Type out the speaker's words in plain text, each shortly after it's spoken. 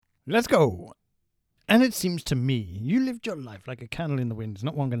Let's go. And it seems to me you lived your life like a candle in the wind. It's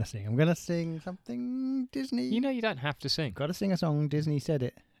not what I'm going to sing. I'm going to sing something Disney. You know you don't have to sing. Got to sing a song. Disney said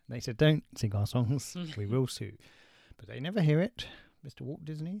it. They said, don't sing our songs. We will sue. But they never hear it. Mr. Walt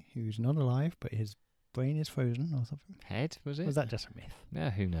Disney, who's not alive, but his brain is frozen or something. Head, was it? Was that just a myth?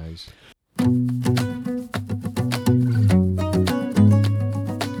 Yeah, who knows?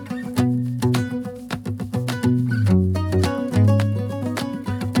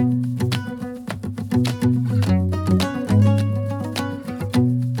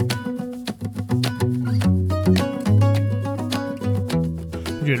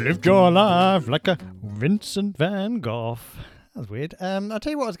 You lived your life like a Vincent van Gogh. That was weird. I'll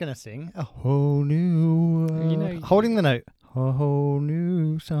tell you what I was going to sing. A whole new world. You know, holding the note. A whole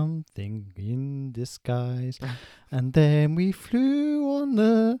new something in disguise. And then we flew on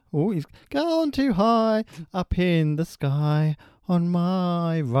the... Oh, he's gone too high. Up in the sky. On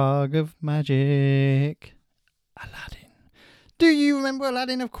my rug of magic. Aladdin. Do you remember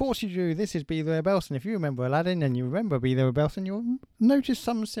Aladdin? Of course you do. This is Be There Belson. If you remember Aladdin and you remember Be There Belson, you'll notice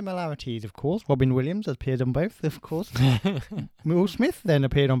some similarities, of course. Robin Williams appeared on both, of course. Will Smith then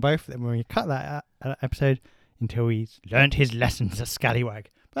appeared on both. Then we cut that episode until he's learnt his lessons, a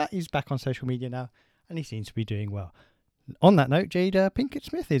scallywag. But he's back on social media now, and he seems to be doing well. On that note, Jada Pinkett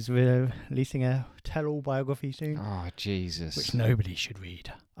Smith is releasing a tell-all biography soon. Oh, Jesus. Which nobody should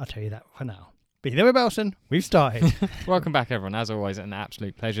read. I'll tell you that for now. Be There with Belson, we've started. Welcome back, everyone. As always, an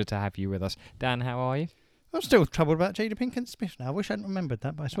absolute pleasure to have you with us. Dan, how are you? I'm still troubled about Jada Pinkett Smith now. I wish I hadn't remembered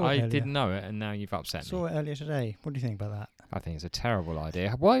that, but I saw it earlier. didn't know it, and now you've upset me. Saw it earlier today. What do you think about that? I think it's a terrible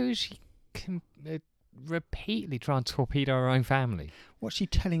idea. Why was she repeatedly trying to torpedo her own family? What's she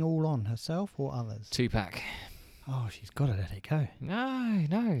telling all on, herself or others? Tupac. Oh, she's got to let it go. No,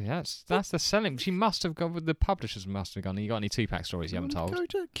 that's the selling. She must have gone with the publishers. Must have gone. You got any Tupac stories you haven't told? Go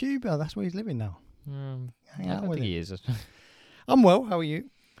to Cuba. That's where he's living now. Hang I out don't with think him. he is. I'm well. How are you?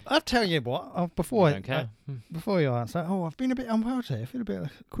 I'll tell you what. Before don't care. before you answer. Oh, I've been a bit unwell today. I feel a bit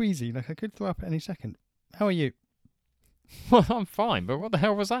queasy. Like I could throw up at any second. How are you? Well, I'm fine, but what the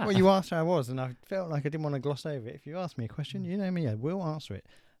hell was that? Well, you asked how I was, and I felt like I didn't want to gloss over it. If you ask me a question, you know me, I will answer it.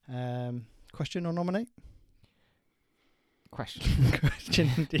 Question or nominate? Question. Question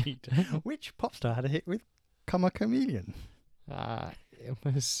indeed. Which pop star had a hit with Come a Chameleon? It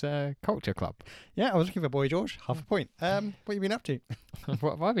was Culture Club. Yeah, I was looking for Boy George. Half a point. What have you been up to?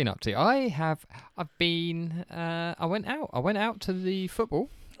 What have I been up to? I went out. I went out to the football.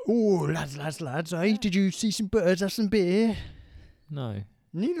 Oh, lads, eh? Did you see some birds, have some beer? No.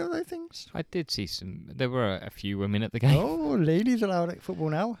 Neither of those things? I did see some. There were a few women at the game. Oh, ladies allowed at football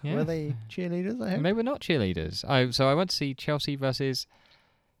now. Yeah. Were they cheerleaders, I hope? They were not cheerleaders. So I went to see Chelsea versus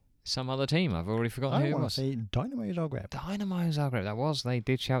some other team. I've already forgotten who I it want to was. say Dynamo Zagreb. Dynamo Zagreb. That was. They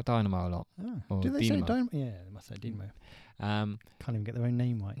did shout Dynamo a lot. Oh. Or Did they say Dynamo. Dynamo? Yeah, they must say Dynamo. Um, Can't even get their own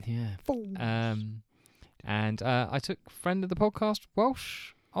name right. yeah. Fools. And I took friend of the podcast,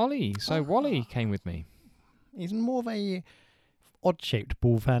 Welsh Ollie. So Wally came with me. He's more of a odd-shaped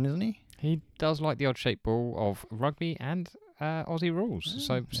ball fan, isn't he? He does like the odd-shaped ball of rugby and Aussie rules.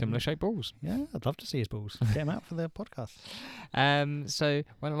 So similar shaped balls. Yeah, I'd love to see his balls. Get him out for the podcast. So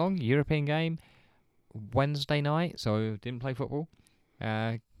went along, European game, Wednesday night, so didn't play football.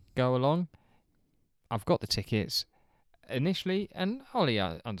 Go along. I've got the tickets. Initially, and Ollie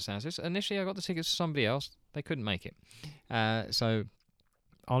understands this, initially I got the tickets to somebody else. They couldn't make it. So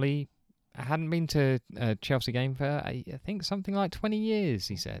Ollie hadn't been to a Chelsea game for, I think, something like 20 years,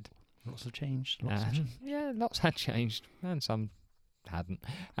 he said. Lots have changed. Yeah, lots had changed, and some hadn't.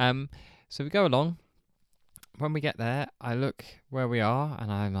 So we go along. When we get there, I look where we are,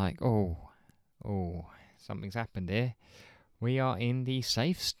 and I'm like, oh, something's happened here. We are in the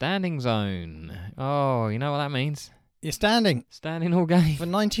safe standing zone. Oh, you know what that means? You're standing. Standing all game. For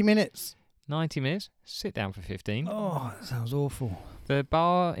 90 minutes. 90 minutes. Sit down for 15. Oh, that sounds awful. The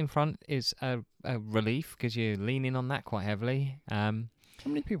bar in front is a relief because you're leaning on that quite heavily. How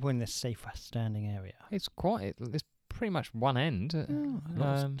many people in this safe standing area? It's pretty much one end. A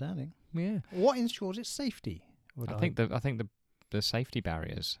lot of standing. Yeah. What ensures its safety? I think the safety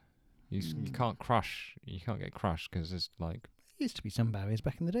barriers. You can't crush. You can't get crushed because there's like. There used to be some barriers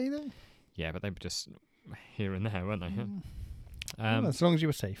back in the day, though. Yeah, but they were just here and there, weren't they? Well, as long as you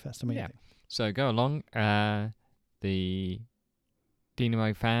were safe, that's the main thing. So go along. The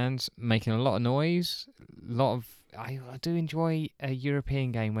Dynamo fans making a lot of noise. I do enjoy a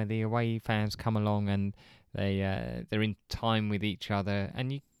European game where the away fans come along and they're in time with each other,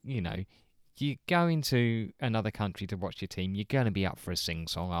 and you go into another country to watch your team. You're going to be up for a sing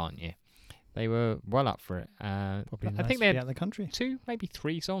song, aren't you? they were well up for it. Probably I nice think to they be had out of the country. 2, maybe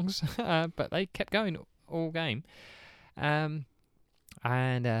 3 songs, but they kept going all game. And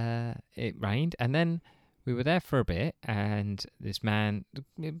it rained, and then we were there for a bit, and this man,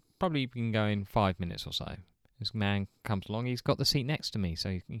 probably been going 5 minutes or so. This man comes along. He's got the seat next to me,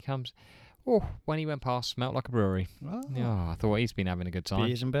 so he comes. Oh, when he went past, smelt like a brewery. Oh, I thought he's been having a good time.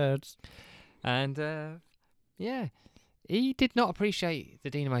 bees and birds. And he did not appreciate the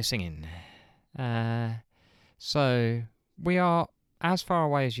Dynamo singing. So we are as far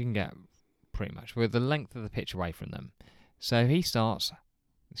away as you can get, pretty much. We're the length of the pitch away from them. So he starts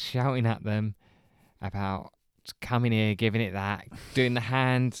shouting at them about coming here, giving it that, doing the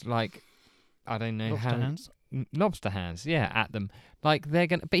hand, like, I don't know Lobster how. hands. Lobster hands, yeah, at them. Like they're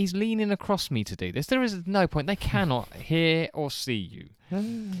gonna, but he's leaning across me to do this. There is no point. They cannot hear or see you.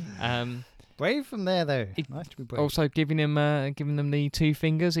 Brave from there, though. It- Nice to be brave. Also giving them the 2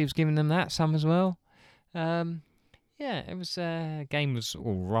 fingers. He was giving them that some as well. It was game was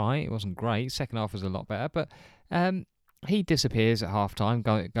all right. It wasn't great. Second half was a lot better, but he disappears at half time.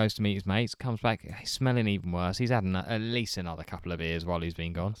 Goes to meet his mates. Comes back smelling even worse. He's had at least another couple of beers while he's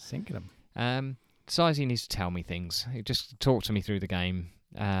been gone. Sinking them. Decides he needs to tell me things. He just talk to me through the game.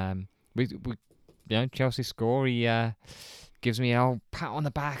 Chelsea score. He gives me a old pat on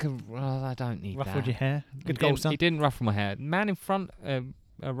the back. I don't need Ruffled that. your hair. He Good goal, didn't- son. He didn't ruffle my hair. Man in front,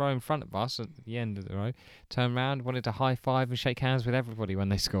 a row in front of us at the end of the row, turned round, wanted to high five and shake hands with everybody when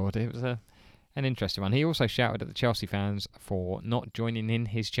they scored. It was an interesting one. He also shouted at the Chelsea fans for not joining in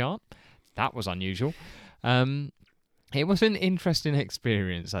his chant. That was unusual. It was an interesting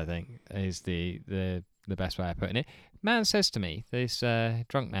experience, I think, is the best way of putting it. Man says to me, this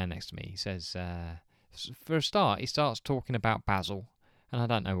drunk man next to me, he says, for a start, he starts talking about Basel, and I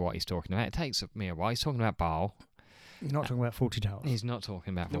don't know what he's talking about. It takes me a while. He's talking about Basel. You're not talking about 40 towers. He's not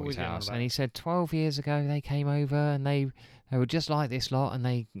talking about What 40 was he on Towers. about? And he said 12 years ago they came over and they were just like this lot and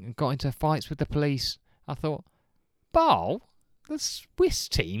they got into fights with the police. I thought, Basel? The Swiss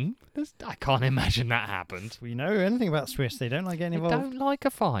team? I can't imagine that happened. We know anything about Swiss. They don't like getting They involved. don't like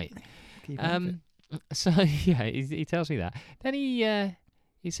a fight. Keep out of it. So yeah, he tells me that. Then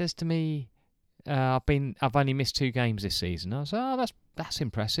he says to me, I've only missed 2 games this season. I was like, oh, that's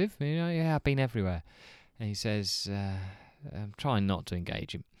impressive. Yeah, I've been everywhere. And he says, I'm trying not to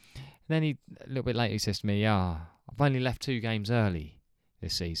engage him. Then a little bit later, he says to me, I've only left 2 games early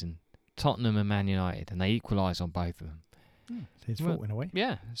this season, Tottenham and Man United, and they equalised on both of them. It's his fault in a way.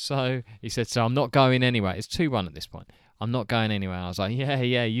 Yeah. So he said, so I'm not going anywhere. It's 2-1 at this point. I'm not going anywhere. I was like,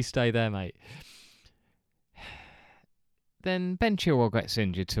 yeah, you stay there, mate. Then Ben Chilwell gets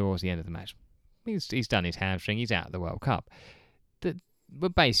injured towards the end of the match. He's done his hamstring. He's out of the World Cup. We're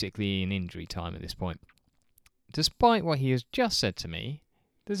basically in injury time at this point. Despite what he has just said to me,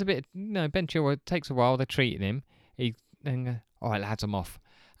 there's a bit. Ben Chilwell takes a while. They're treating him. All right, lads, I'm off.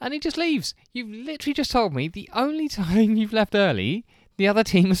 And he just leaves. You've literally just told me the only time you've left early, the other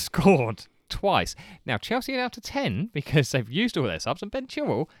team has scored twice. Now, Chelsea are down to 10 because they've used all their subs and Ben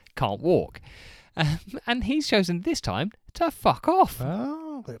Chilwell can't walk. And he's chosen this time to fuck off.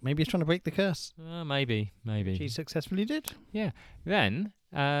 Oh, but maybe he's trying to break the curse. Maybe. He successfully did. Yeah. Then,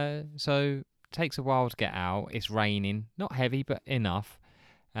 so takes a while to get out. It's raining, not heavy, but enough.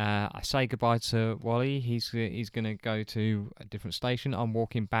 I say goodbye to Wally. He's going to go to a different station. I'm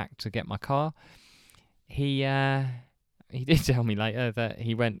walking back to get my car. He did tell me later that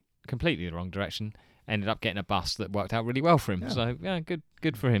he went completely the wrong direction. Ended up getting a bus that worked out really well for him. Yeah. So yeah,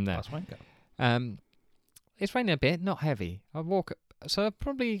 good for him there. That's wanker. It's raining a bit, not heavy. I walk, so I've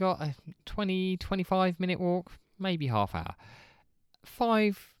probably got a 25 minute walk, maybe half hour.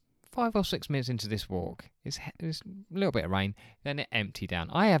 5 or 6 minutes into this walk, it's a little bit of rain, then it emptied down.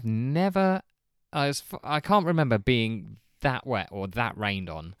 I have never, I can't remember being that wet or that rained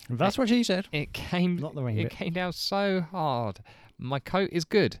on. That's what she said. It came, Not the rain it bit. came down so hard. My coat is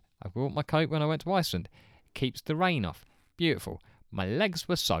good. I bought my coat when I went to Iceland. Keeps the rain off. Beautiful. My legs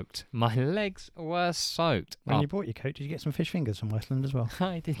were soaked. When You bought your coat, did you get some fish fingers from Westland as well?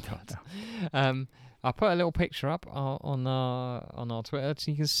 I did not. I put a little picture up on our Twitter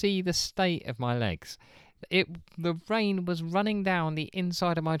so you can see the state of my legs. The rain was running down the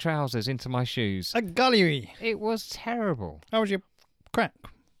inside of my trousers into my shoes. A gully. It was terrible. How was your crack?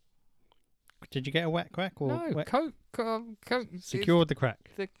 Did you get a wet crack or No, wet? coat. Secured the crack.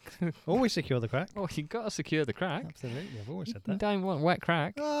 The, Always secure the crack. oh, you got to secure the crack. Absolutely, I've always said You that. don't want wet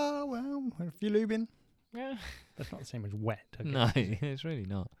crack. Oh well, if you're lubing, Yeah. that's not the same as wet. Okay? No, it's really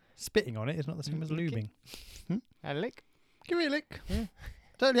not. Spitting on it is not the same as lubing. A lick. Give me a lick. Yeah.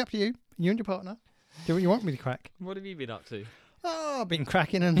 Totally up to you. You and your partner. Do what you want with your crack. What have you been up to? Oh, I've been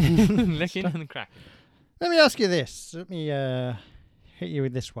cracking and Licking and cracking. Let me ask you this. Let me hit you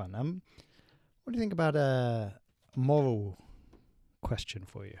with this one. What do you think about a moral question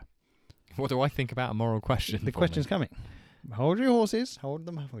for you? What do I think about a moral question? The question's coming. Hold your horses. Hold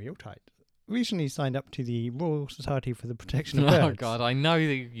them real tight. Recently signed up to the Royal Society for the Protection of Birds. Oh, God, I know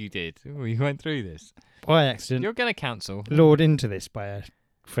that you did. We went through this. By accident, You're going to cancel. lured into this by a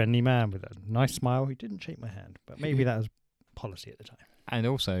friendly man with a nice smile who didn't shake my hand. But maybe that was policy at the time. And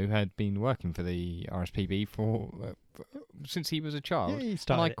also had been working for the RSPB for since he was a child. Yeah, he And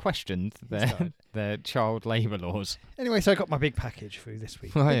started I it. questioned started. their child labour laws. Anyway, so I got my big package through this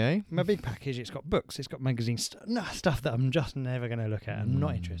week. Oh, yeah. My big package, it's got books, it's got magazines, stuff that I'm just never going to look at. I'm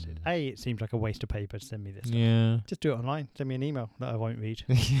not interested. It seems like a waste of paper to send me this stuff. Yeah. Just do it online. Send me an email that I won't read.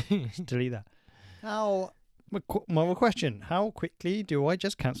 Just delete that. Moral question. How quickly do I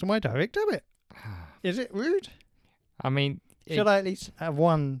just cancel my direct debit? Is it rude? I mean... Should I at least have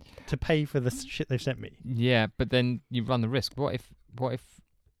one to pay for the shit they've sent me? Yeah, but then you run the risk. What if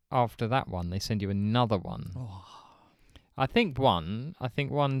after that one they send you another one? Oh. I think one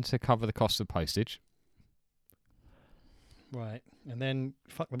to cover the cost of postage. Right. And then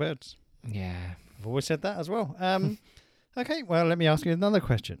fuck the birds. Yeah. I've always said that as well. Okay, well, let me ask you another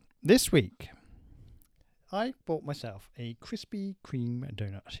question. This week, I bought myself a Krispy Kreme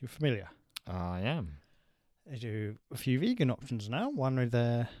donut. You're familiar? I am. They do a few vegan options now. One with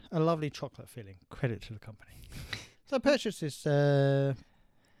a lovely chocolate filling. Credit to the company. So I purchased this, I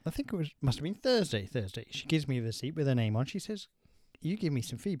think must have been Thursday. She gives me the receipt with her name on. She says, you give me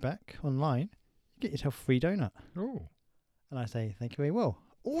some feedback online, get yourself a free donut. Oh. And I say, thank you very well.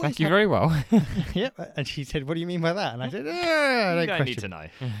 Thank you very well. Yep. And she said, what do you mean by that? And I said, I You don't don't need question. to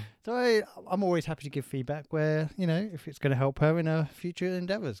know. So I'm always happy to give feedback where, if it's going to help her in her future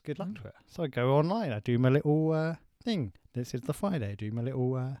endeavours, good luck to her. So I go online, I do my little thing. This is the Friday. I do my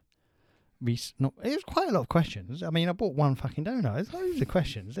little it was quite a lot of questions. I mean, I bought one fucking donut. There's loads of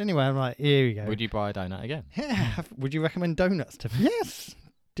questions. Anyway, I'm like, here we go. Would you buy a donut again? Yeah. Would you recommend donuts to Yes.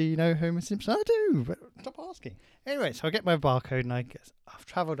 Do you know Homer Simpson? I do, but stop asking. Anyway, so I get my barcode and I've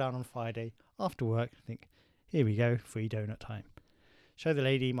travelled down on Friday after work. I think, here we go, free donut time. Show the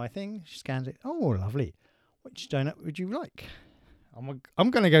lady my thing. She scans it. Oh, lovely. Which donut would you like? I'm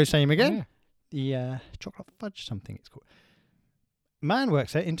going to go same again. Yeah. The chocolate fudge something it's called. Man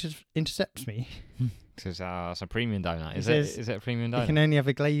works there, intercepts me. Says, it's a premium donut. Is says it a premium You donut? can only have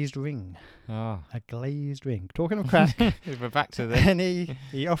a glazed ring. Oh. A glazed ring. Talking of crack. We're back to the... And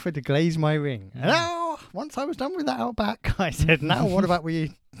he offered to glaze my ring. And once I was done with that out back, I said, now what about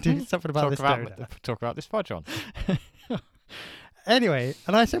we do something about this donut? Talk about this fudge on. Anyway,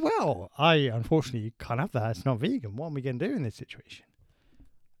 and I said, well, I unfortunately can't have that. It's not vegan. What am we going to do in this situation?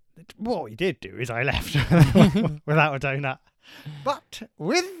 What we did do is I left without a donut. But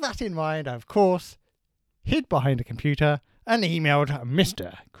with that in mind, I, of course, hid behind a computer and emailed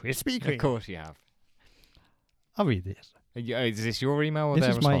Mr. Krispy Kreme. Of course you have. I'll read this. Is this your email or This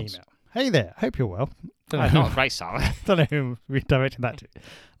their is my response? email. Hey there, hope you're well. Not a great start. Don't know whom we directed that to.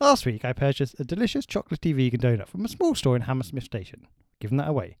 Last week, I purchased a delicious chocolatey vegan donut from a small store in Hammersmith Station. Given that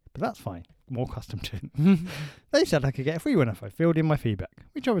away, but that's fine. More custom to it. They said I could get a free one if I filled in my feedback,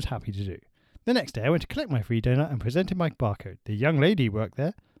 which I was happy to do. The next day, I went to collect my free donut and presented my barcode. The young lady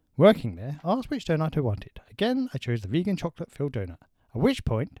working there, asked which donut I wanted. Again, I chose the vegan chocolate-filled donut. At which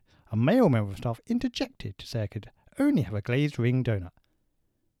point, a male member of staff interjected to say I could only have a glazed ring donut.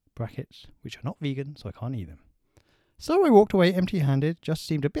 Brackets, which are not vegan, so I can't eat them. So I walked away empty-handed. Just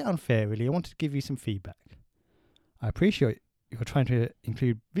seemed a bit unfair, really. I wanted to give you some feedback. I appreciate you're trying to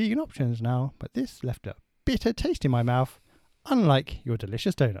include vegan options now, but this left a bitter taste in my mouth, unlike your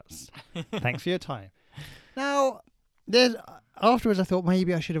delicious donuts. Thanks for your time. Now, afterwards I thought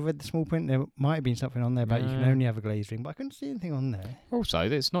maybe I should have read the small print. There might have been something on there about you can only have a glazed ring, but I couldn't see anything on there. Also,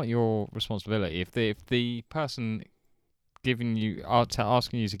 it's not your responsibility. If the person giving you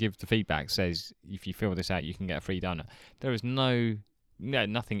asking you to give the feedback says if you fill this out you can get a free donut, there is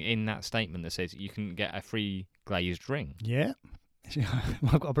nothing in that statement that says you can get a free glazed ring. Yeah.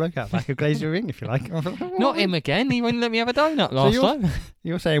 I've got a bloke out back who glazed your ring, if you like. Not him again. He wouldn't let me have a donut last time.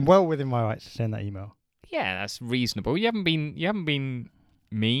 You're saying well within my rights to send that email. Yeah, that's reasonable. You haven't been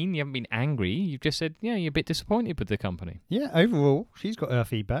mean. You haven't been angry. You've just said, you're a bit disappointed with the company. Yeah, overall, she's got her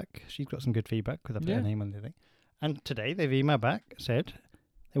feedback. She's got some good feedback because I put her name on the thing. And today they've emailed back, said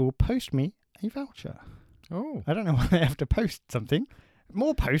they will post me a voucher. Oh. I don't know why they have to post something.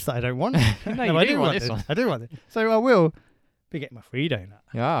 More posts that I don't want. No, you do want this one. I do want it. So I will be getting my free donut.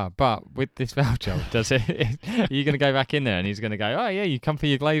 Yeah, but with this voucher, are you going to go back in there and he's going to go, oh, yeah, you come for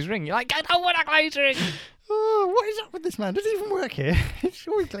your glazed ring? You're like, I don't want a glazed ring. Oh, what is up with this man? Does he even work here? He's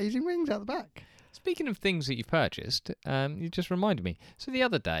always glazing wings out the back. Speaking of things that you've purchased, you just reminded me. So the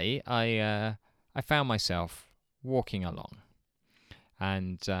other day, I found myself walking along,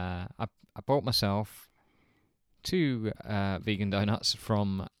 and I bought myself 2 vegan donuts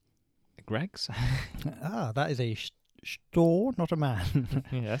from Greg's. That is a store, not a man.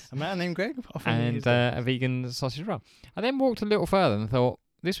 Yes. A man named Greg. Often And is that. a vegan sausage roll. I then walked a little further and thought,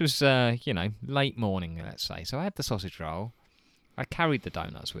 this was, late morning, let's say. So I had the sausage roll. I carried the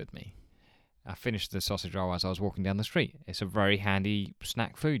donuts with me. I finished the sausage roll as I was walking down the street. It's a very handy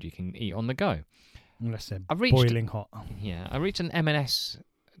snack food you can eat on the go. Unless they're I reached- boiling hot. Yeah, I reached an M&S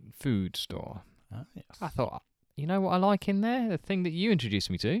food store. Ah, yes. I thought, you know what I like in there? The thing that you introduced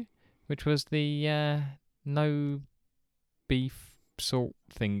me to, which was the no beef salt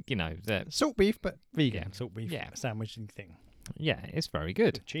thing, that, Salt beef, but vegan Yeah. salt beef Yeah. sandwiching thing. yeah, it's very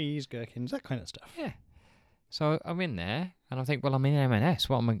good. With cheese, gherkins, that kind of stuff. Yeah. So I'm in there, and I think, well, I'm in M&S.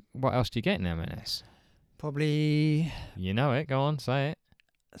 What else do you get in M&S? Probably You know it. Go on, say it.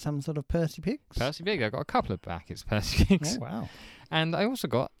 some sort of Percy Pigs. Percy Pig. I got a couple of packets of Percy Pigs, Oh, wow. and I also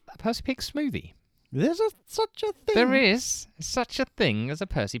got a Percy Pig smoothie. There's such a thing. There is such a thing as a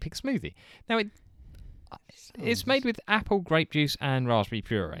Percy Pig smoothie. Now it's made with apple, grape juice, and raspberry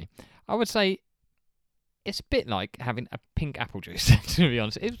puree. I would say it's a bit like having a pink apple juice. To be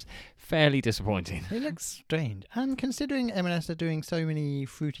honest, it was fairly disappointing. It looks strange. And considering M&S are doing so many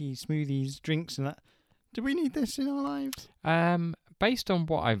fruity smoothies, drinks, and that, do we need this in our lives? Based on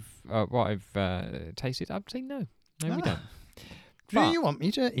what I've tasted, I'd say no. No, we Ah. don't. Do But- you want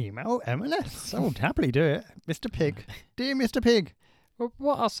me to email M&S? I would happily do it. Mr. Pig. Dear Mr. Pig. Well,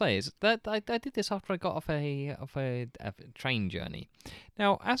 what I'll say is that I did this after I got off a train journey.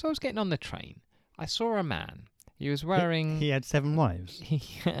 Now, as I was getting on the train, I saw a man. He was wearing. He had 7 wives.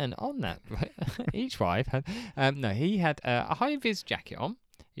 And on that, each wife had. He had a high vis jacket on.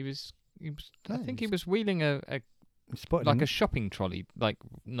 He was. I think he Nice. was wheeling a Spotted like him. a shopping trolley, like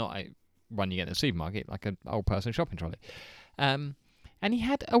not a one you get in a supermarket, like an old person shopping trolley. And he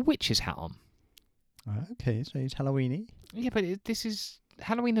had a witch's hat on. Okay, so he's Halloweeny. Yeah, but this is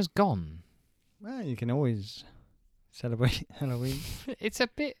Halloween has gone. Well, you can always celebrate Halloween. It's a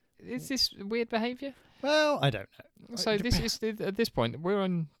bit. Is this weird behaviour? Well, I don't know. So this is at this point we're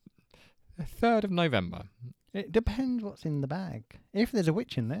on the 3rd of November. It depends what's in the bag. If there's a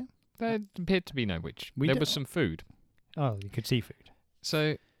witch in there, There appeared to be no witch. We There don't- was some food. oh, you could see food.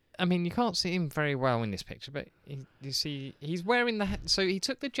 So, I mean, you can't see him very well in this picture, but you see he's wearing the hat. So he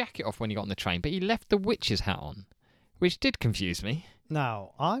took the jacket off when he got on the train, but he left the witch's hat on, which did confuse me.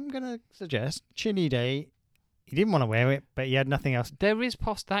 Now, I'm going to suggest chilly day. He didn't want to wear it, but he had nothing else. There is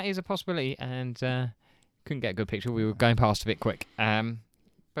that is a possibility, and couldn't get a good picture. We were going past a bit quick.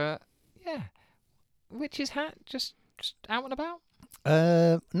 But yeah, witch's hat just out and about.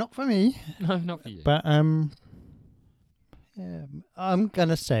 Not for me, No, not for you. but yeah, I'm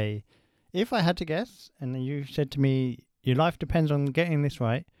gonna say, if I had to guess, and you said to me, your life depends on getting this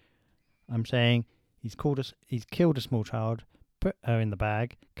right, I'm saying he's killed a small child, put her in the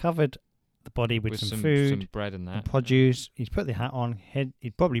bag, covered the body with some food, some bread and that. and produce. He's put the hat on.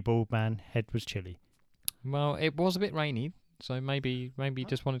 He's probably bald man. Head was chilly. Well, it was a bit rainy, so maybe he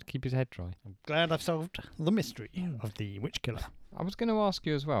just wanted to keep his head dry. I'm glad I've solved the mystery of the witch killer. I was going to ask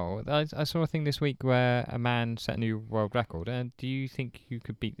you as well. I saw a thing this week where a man set a new world record. And do you think you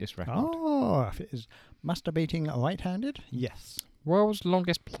could beat this record? Oh, if it is masturbating right-handed, yes. World's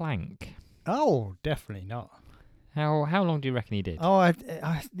longest plank. Oh, definitely not. How long do you reckon he did? Oh,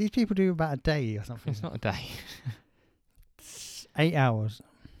 these people do about a day or something. It's not a day. 8 hours.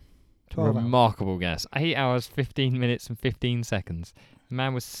 12 hours. Remarkable guess. 8 hours, 15 minutes, and 15 seconds. The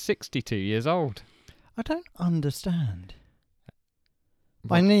man was 62 years old. I don't understand. I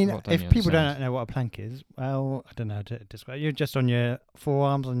What- mean, what don't if you people understand? don't know what a plank is, well, I don't know how to describe. You're just on your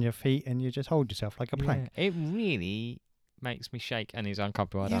forearms, on your feet, and you just hold yourself like a plank. Yeah, it really makes me shake and is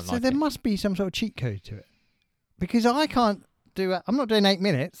uncomfortable. I Yeah, don't so like there it. must be some sort of cheat code to it. Because I can't do it. I'm not doing 8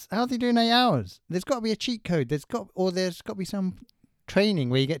 minutes. How's he doing 8 hours? There's got to be a cheat code. There's got to be some training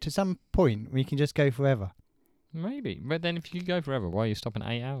where you get to some point where you can just go forever. Maybe. But then if you go forever, why are you stopping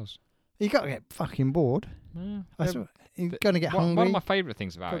 8 hours? You got to get fucking bored. Yeah. You're going to get One hungry. of my favourite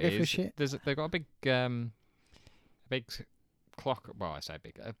things about Gotta it go for is shit. they've got a big clock. Well, I say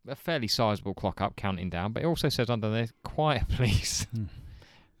big, a fairly sizable clock up counting down. But it also says under there, "Quiet, please." Hmm.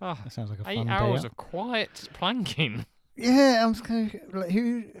 Oh, That sounds like a 8 fun day hours out. of quiet planking. Yeah, I'm just going to... Like,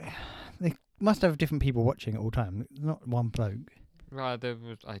 who... They must have different people watching at all time. Not one bloke. Right, there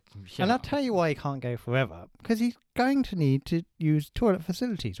was, And I'll tell you why he can't go forever. Because he's going to need to use toilet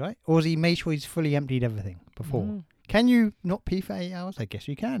facilities, right? Or has he made sure he's fully emptied everything before? Mm, Can you not pee for 8 hours? I guess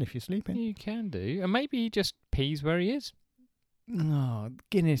you can if you're sleeping. you can do. And maybe he just pees where he is. No,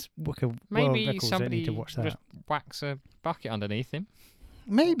 Guinness Book of World Maybe Records don't need somebody to watch that. just whacks a bucket underneath him.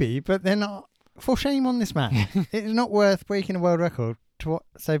 Maybe, but then for shame on this man. It's not worth breaking a world record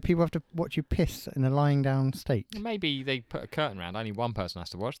so people have to watch you piss in a lying down state. Maybe they put a curtain around. Only one person has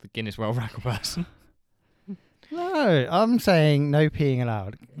to watch, the Guinness World Record person. No, I'm saying no peeing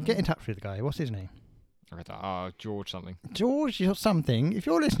allowed. Get in touch with the guy. What's his name? I thought, George something. George something. If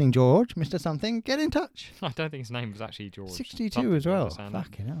you're listening, George, Mr. Something, get in touch. I don't think his name was actually George. 62 Something as well. to understand.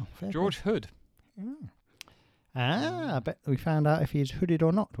 Fucking hell. Fair George Hood. play. I bet we found out if he's hooded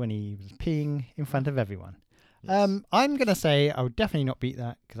or not when he was peeing in front of everyone. Yes. I'm going to say I would definitely not beat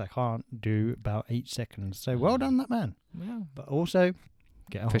that because I can't do about 8 seconds. So well done, that man. Yeah. But also,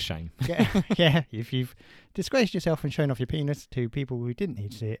 get off. For shame. Yeah, if you've disgraced yourself and shown off your penis to people who didn't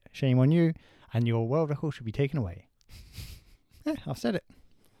need to see it, shame on you, and your world record should be taken away. Yeah, I've said it.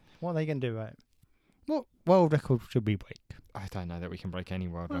 What are they going to do about it? What world record should we break? I don't know that we can break any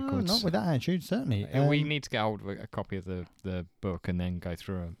world Well, records. not with that attitude, certainly. We need to get hold of a copy of the book and then go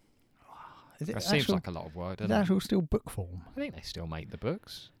through them. Is it That seems actual, like a lot of work, is doesn't it it? actual still book form? I think they still make the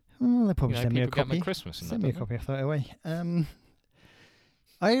books. Oh, they probably send me a people get them copy. at Christmas and Send that, me a don't copy. I throw it away.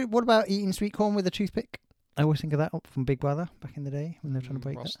 What about eating sweet corn with a toothpick? I always think of that from Big Brother back in the day when they were trying to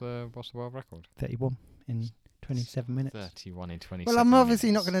break what's that. What's the world record? 31 in 27 minutes. 31 in 27 Well, I'm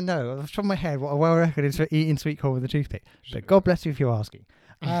obviously not going to know off the top of my head what a world record is for eating sweet corn with a toothpick. But God bless you if you're asking.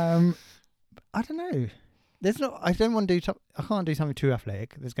 I don't know. There's not. I don't want to do. I can't do something too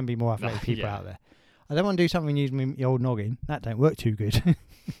athletic. There's going to be more athletic people Yeah. out there. I don't want to do something using my old noggin. That don't work too good.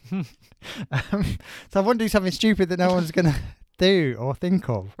 So I want to do something stupid that no one's going to do or think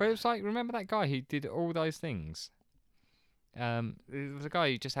of. Well, it was like, remember that guy who did all those things? It was a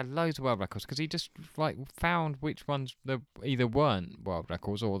guy who just had loads of world records because he just like found which ones there either weren't world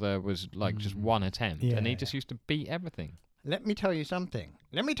records or there was like just one attempt, and he Yeah. just used to beat everything. Let me tell you something.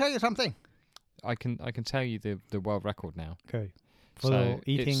 I can tell you the world record now. Okay. For So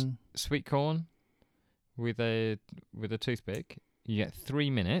eating. Sweet corn with a toothpick. You get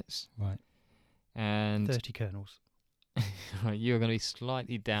 3 minutes, Right. and 30 kernels. you're going to be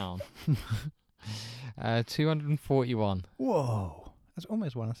slightly down. 241. Whoa. That's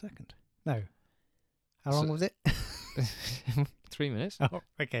almost 1 a second. No. How long So- was it? 3 minutes. Oh,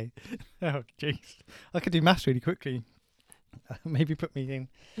 okay. Oh, jeez. I could do maths really quickly. Maybe put me in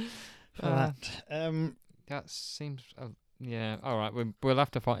for that. That seems. Yeah. All right. We'll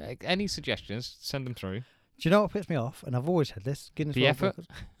have to find any suggestions. Send them through. Do you know what puts me off? And I've always had this. Guinness The World effort? Records.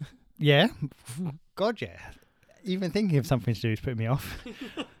 Yeah. God, yeah. Even thinking of something to do is putting me off.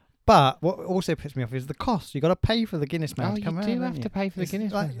 But what also puts me off is the cost. You got to pay for the Guinness man to come you around. do don't have you? to pay for the It's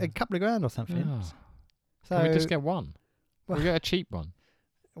Guinness. like man. a couple of grand or something. Oh. So Can we just get one? Well- We get a cheap one.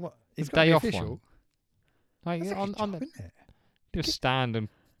 what? A It's got to day be off official. one. Like That's a on good job, the isn't it? just stand and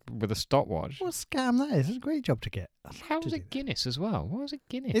with a stopwatch. What a scam that is. It's a great job to get. I'd love How to was do it Guinness as well? What was it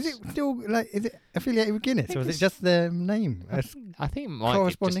Guinness? that. Is it still is it affiliated with Guinness think or is it it's- just the name? I think it might be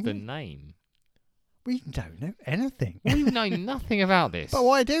just corresponding the name? name. We don't know anything. We know nothing about this. But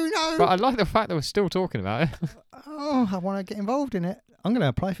what I do know. But I like the fact that we're still talking about it. Oh, I want to get involved in it. I'm going to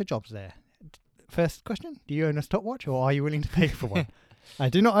apply for jobs there. First question: do you own a stopwatch, or are you willing to pay for one? I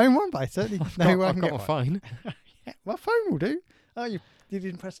do not own one, but I certainly know where I I've can got get my one. phone. Yeah, my phone will do. Oh, you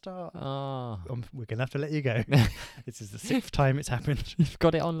didn't press start. Ah, We're going to have to let you go. This is the 6th time it's happened. you've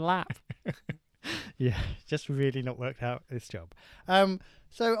got it on lap. Yeah, just really not worked out this job.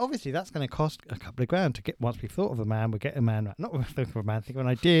 So obviously that's going to cost a couple of grand to get. Once we've thought of a man, we'll get a man. Not we'll think of a man. Think of an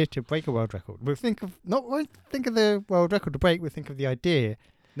idea to break a world record. We'll think of the world record to break. We'll think of the idea.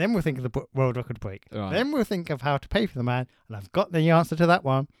 Then we'll think of the world record to break. Right. Then we'll think of how to pay for the man. And I've got the answer to that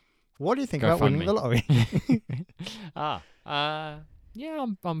one. What do you think Go about fund winning me. the lottery? Yeah,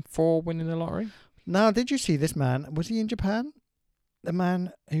 I'm for winning the lottery. Now, did you see this man? Was he in Japan? The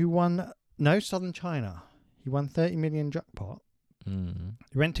man who won Southern China. He won 30 million jackpot. Mm.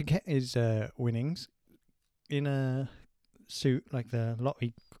 He went to get his winnings in a suit, like the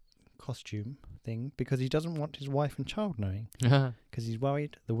lottery costume thing, because he doesn't want his wife and child knowing, because he's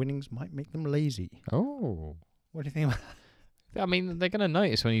worried the winnings might make them lazy. Oh. What do you think about I mean, they're going to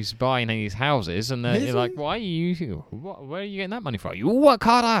notice when he's buying these houses, and Is they're like, he? "Why are you? Where are you getting that money from? You work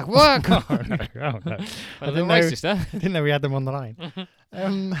harder, work." Oh, no. Oh, no. I didn't didn't know- racist, huh? I didn't know we had them on the line.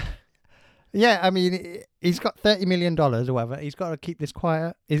 Yeah, I mean, he's got $30 million or whatever. He's got to keep this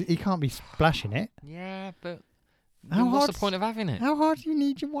quiet. He can't be splashing it. Yeah, but How What's the hard's- point of having it? How hard do you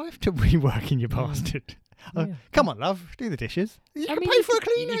need your wife to be working, you bastard? Yeah. Come on, love, do the dishes. You I can mean, pay for a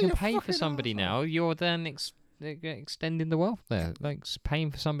cleaner. You can you pay for fucking somebody arsehole. now. You're then extending the wealth there, like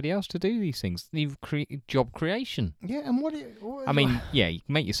paying for somebody else to do these things. You've job creation. Yeah, and what? What I mean, yeah, you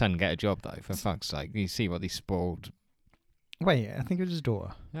can make your son get a job though. For fuck's sake, you see what these spoiled. wait, I think it was his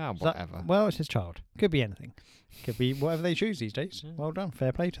daughter. Ah, Is that- whatever. well, it's his child. Could be anything. Could be whatever they choose these days. Yeah. Well done.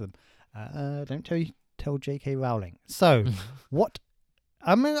 Fair play to them. Don't tell J.K. Rowling. So, what?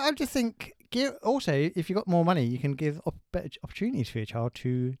 I mean, I just think. Also, if you've got more money, you can give better opportunities for your child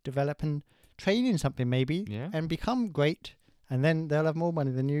to develop and train in something, maybe, Yeah. and become great. And then they'll have more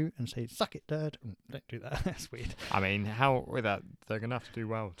money than you and say, "Suck it, Dad." Don't do that. That's weird. I mean, how with that they're gonna have to do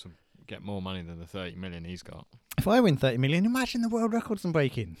well to get more money than the 30 million he's got. If I win 30 million, imagine the world records I'm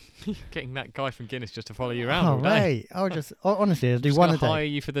breaking. Getting that guy from Guinness just to follow you around Oh, all day. mate. I'll just honestly, I'll do Just one a gonna hire day.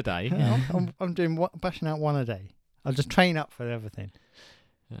 you for the day. I'm doing bashing out one a day. I'll just train up for everything.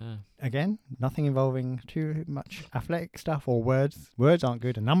 Yeah. Again, nothing involving too much athletic stuff or words. Words aren't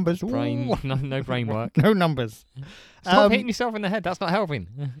good. And numbers. Brain, ooh, no brain work. no numbers. Stop hitting yourself in the head. That's not helping.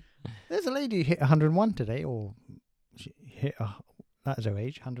 There's a lady who hit 101 today, or she hit that's her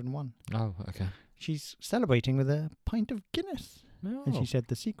age, 101. Oh, okay. She's celebrating with a pint of Guinness, and she said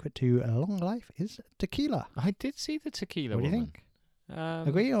the secret to a long life is tequila. I did see the tequila What do you woman.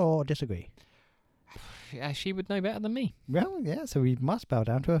 Agree or disagree? Yeah, she would know better than me. Well, yeah, so we must bow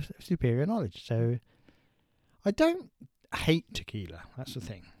down to her superior knowledge. So I don't hate tequila. That's the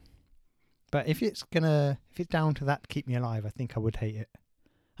thing. But if it's down to that to keep me alive, I think I would hate it.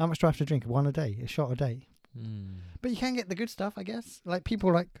 How much do I have to drink? One a day? A shot a day? But you can get the good stuff, I guess. Like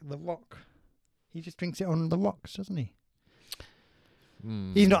people like The Rock. He just drinks it on the rocks, doesn't he?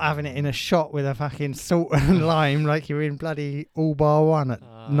 He's not having it in a shot with a fucking salt and lime like you're in bloody All Bar 1 at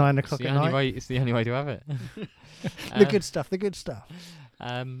 9 o'clock at night. It's the only way to have it. The good stuff, the good stuff.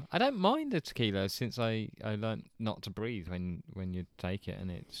 I don't mind the tequila since I learnt not to breathe when you take it, and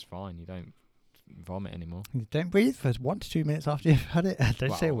it's fine. You don't vomit anymore. You don't breathe for 1 to 2 minutes after you've had it.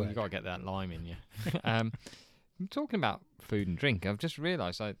 Don't say a Well, word. you got to get that lime in you. I'm talking about food and drink. I've just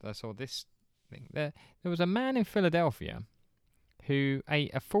realised I saw this thing. There was a man in Philadelphia who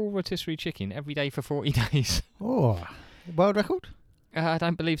ate a full rotisserie chicken every day for 40 days. Oh, world record? I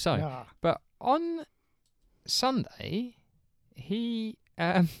don't believe so. Yeah. But on Sunday, he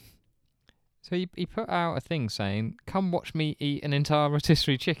put out a thing saying, "Come watch me eat an entire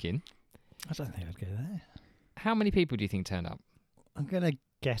rotisserie chicken." I don't think I'd go there. How many people do you think turned up? I'm going to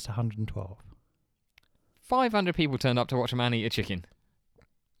guess 112. 500 people turned up to watch a man eat a chicken.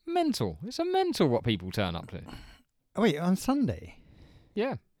 Mental. It's a mental what people turn up to. Oh, wait, on Sunday?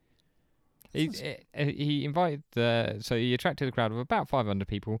 Yeah. He invited so he attracted a crowd of about 500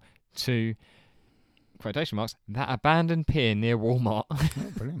 people to, quotation marks, that abandoned pier near Walmart. Oh,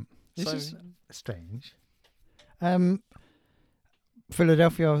 brilliant. This So- is strange.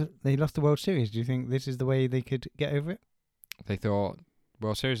 Philadelphia, they lost the World Series. Do you think this is the way they could get over it? They thought,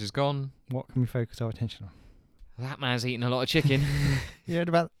 World Series is gone. What can we focus our attention on? That man's eating a lot of chicken. You heard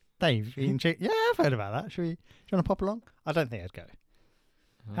about Dave eating chicken? Yeah, I've heard about that. Do you want to pop along? I don't think I'd go.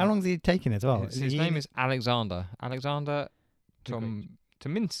 How long's he taking as well? His name is Alexander. Alexander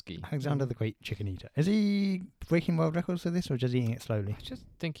Tominsky. Alexander the Great Chicken Eater. Is he breaking world records for this or just eating it slowly? I just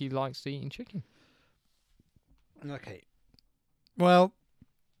think he likes eating chicken. Okay. Well,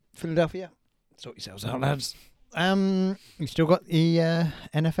 Philadelphia, sort yourselves out, lads. You still got the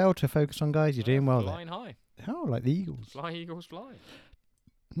NFL to focus on, guys. You're doing well there. Flying high. Oh, like the Eagles. Fly, Eagles, fly.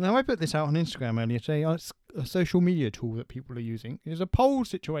 Now, I put this out on Instagram earlier today. It's a social media tool that people are using. It's a poll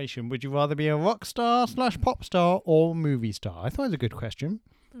situation. Would you rather be a rock star / pop star or movie star? I thought it was a good question.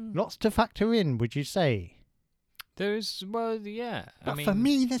 Lots to factor in, would you say? There is, well, yeah. But I mean, for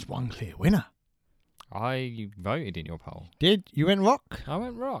me, there's one clear winner. I voted in your poll. Did you went rock? I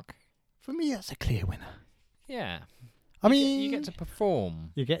went rock. For me, that's a clear winner. Yeah. I mean, You get to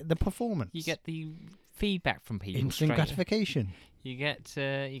perform. you get the performance. You get the feedback from people. instant straight- gratification. You get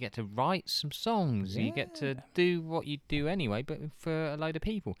to write some songs. You get to Yeah. do what you do anyway, but for a load of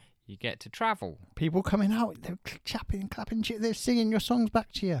people. You get to travel. People coming out, they're chapping, clapping, they're singing your songs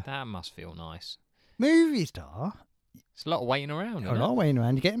back to you. That must feel nice. Movie star, It's a lot of waiting around. a isn't lot it? of waiting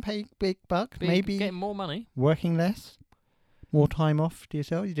around. You're getting paid big bucks, maybe getting more money. working less, more time off to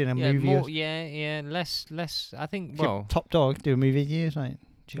yourself. You're doing a Yeah, movie. more. Yeah, less. I think. Well, Top dog, do a movie a year, right?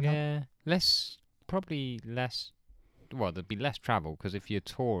 yeah, less. Probably less. Well, there'd be less travel because if you're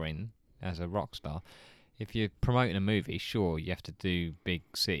touring as a rock star, if you're promoting a movie, sure you have to do big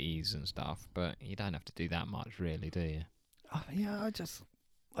cities and stuff, but you don't have to do that much, really, do you? Oh, yeah,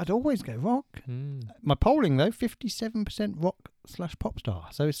 I'd always go rock. Mm. My polling, though, 57% rock/pop star.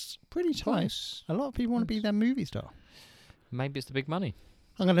 So it's pretty tight. Nice. A lot of people want to be their movie star. Maybe it's the big money.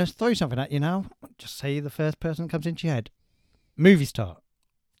 I'm going to throw something at you now. Just say the first person that comes into your head. Movie star.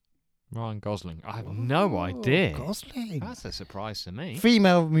 Ryan Gosling. I have no idea. Gosling. That's a surprise to me.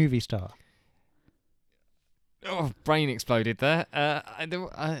 Female movie star. Oh, brain exploded there. He's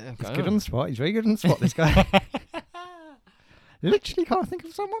good on the spot. He's very good on the spot, this guy. Literally can't think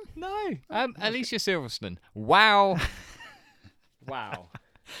of someone. No. Alicia Silverstone. Wow. Wow.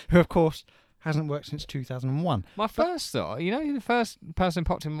 Who, of course, hasn't worked since 2001. My first thought, you know who the first person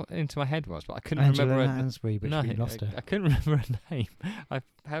popped into my head was, but I couldn't Angela remember her Lansbury, but we lost her. I couldn't remember her name.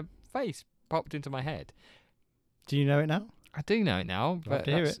 Her face popped into my head. Do you know it now? I do know it now, Love but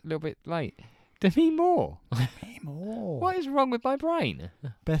to hear that's it. a little bit late. Demi Moore. Demi Moore. What is wrong with my brain?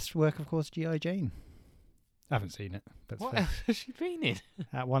 Best work, of course, G.I. Jane. I haven't seen it. But What else has she been in?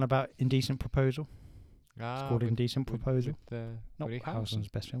 that one about Indecent Proposal. It's called Indecent Proposal. Not Woody Harrison's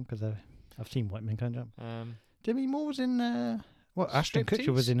best film, because I've seen White Men Can't Jump. Harrelson. Demi Moore was in... Ashton Kutcher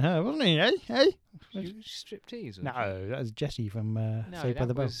Striptease? was in her, wasn't he? Hey? Striptease? Was No, that was Jessie from no, Saved by that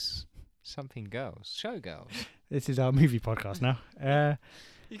the Bell. was something girls. Showgirls. This is our movie podcast now.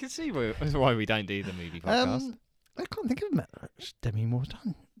 You can see why we don't do the movie podcast. I can't think of much Demi Moore's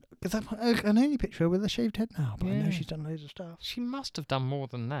done. Because I can only picture her with a shaved head now, but I know Yeah. she's done loads of stuff. She must have done more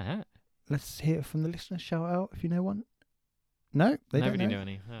than that. Let's hear it from the listeners. Shout out if you know one. No, they Nobody don't knew know.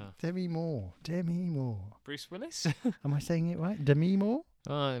 any. Oh. Demi Moore. Demi Moore. Bruce Willis? Am I saying it right? Demi Moore?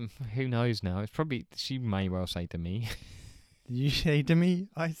 Who knows now? It's probably, she may well say to me. You say Demi,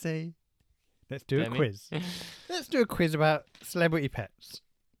 I say... Let's do Demi. a quiz. Let's do a quiz about celebrity pets.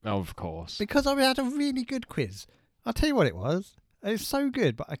 Of course. Because I had a really good quiz. I'll tell you what it was. It's so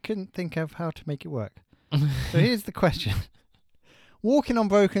good, but I couldn't think of how to make it work. So here's the question. Walking on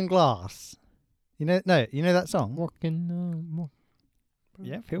Broken Glass. You know that song? Walking on...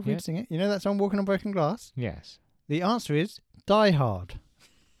 Yeah, feel free to sing it. You know that song, Walking on Broken Glass? Yes. The answer is Die Hard.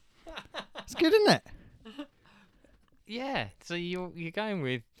 It's good, isn't it? Yeah, so you're going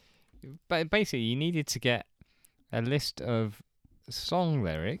with... But basically, you needed to get a list of song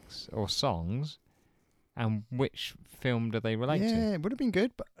lyrics or songs and which film do they relate to. Yeah, it would have been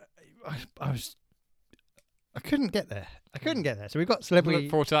good, but I couldn't get there. So we've got We'll celebrity...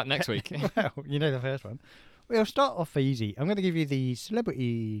 look forward to that next week. Well, you know the first one. We'll start off easy. I'm going to give you the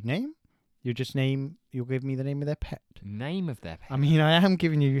celebrity name. You'll give me the name of their pet. Name of their pet. I mean, I am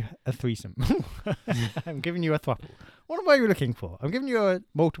giving you a threesome. I'm giving you a throuple. What am I looking for? I'm giving you a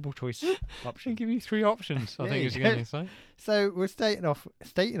multiple choice I option. should give you 3 options, I There think you is go. going to say. So we're stating off.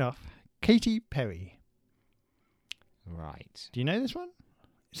 Katy Perry. Right. Do you know this one?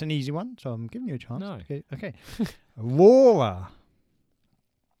 It's an easy one, so I'm giving you a chance. No. Okay. Aurora.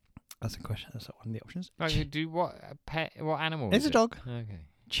 That's a question. That's not one of the options. What pet? What animal? It's is a it? dog. Okay.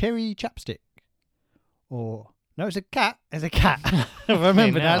 Cherry Chapstick. Or no, it's a cat. It's a cat. I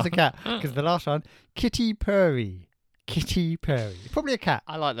remember now it's a cat because the last one, Kitty Purry. Kitty Purry. Probably a cat.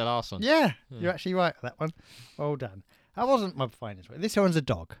 I like the last one. Yeah, Yeah. you're actually right on that one. Well done. That wasn't my finest one. This one's a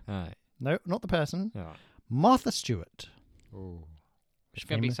dog. Alright. No, not the person. Alright. Martha Stewart. Ooh. It's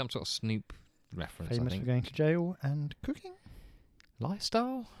going to be some sort of Snoop reference, I famous for think. going to jail and cooking.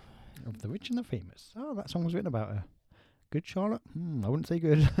 Lifestyle? Of the rich and the famous. Oh, that song was written about her. Good Charlotte? I wouldn't say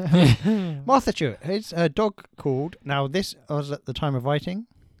good. Martha Stewart. It's a dog called... Now, this was at the time of writing.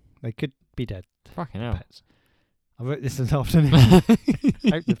 They could be dead. Fucking hell. Pets. I wrote this this afternoon. I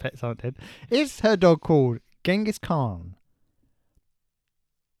hope the pets aren't dead. Is her dog called Genghis Khan?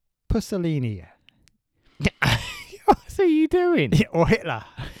 Pussolini? What are you doing? Or Hitler?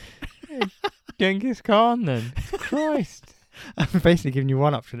 Genghis Khan, then. Christ. I'm basically giving you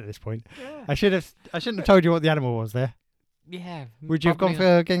one option at this point. Yeah. I shouldn't have told you what the animal was there. Yeah. Would you have gone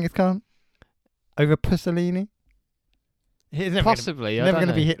probably for Genghis Khan over Pussolini? It's never Possibly. Never going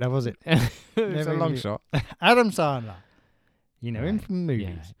to be Hitler, was it? It's Never a gonna long be- shot. Adam Sandler. You know him Right. from movies.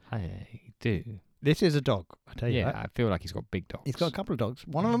 Yeah, I do. This is a dog. I tell you Yeah, that. I feel like he's got big dogs. He's got a couple of dogs.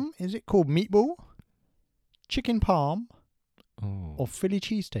 One of them is it called Meatball, Chicken Palm, Oh. or Philly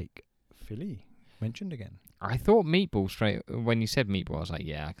Cheesesteak. Philly mentioned again. I thought meatball straight when you said meatball. I was like,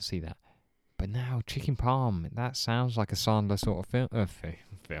 yeah, I can see that. But now chicken palm. That sounds like a Sandler sort of film.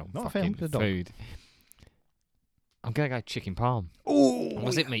 Film. Not a fucking film, it's a dog. food. I'm gonna go chicken palm. Oh,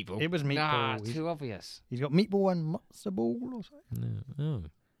 Was it meatball? It was Meatball. Nah, He's- too obvious. He's got Meatball and Matzo Ball or something. No. Oh.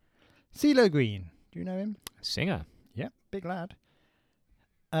 CeeLo Green. Do you know him? Singer. Yeah, big lad.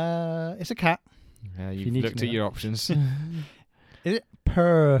 It's a cat. You've need to looked know at your options. Is it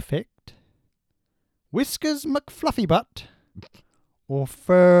Perfect, Whiskers McFluffy Butt, or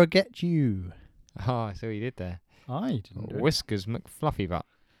Forget You? Oh, I see what you did there. I didn't do it. Whiskers McFluffy butt.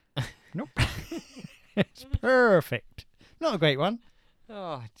 Nope. It's perfect. Not a great one.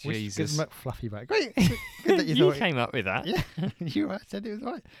 Oh, Whiskers Jesus. McFluffy back. Great. Good that you You thought came up with that. Yeah, you said it was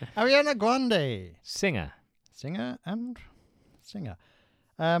right. Ariana Grande. Singer. Singer and singer.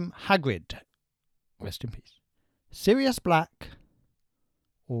 Hagrid. Rest in peace. Sirius Black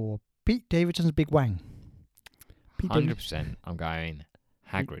or Pete Davidson's Big Wang? Pete 100% I'm going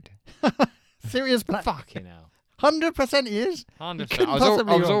Hagrid. Sirius Black. Fucking hell. 100% he is. 100%. couldn't I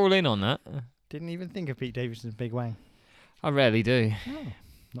possibly was wrong. all in on that. Didn't even think of Pete Davidson's Big Wang. I rarely do. Oh,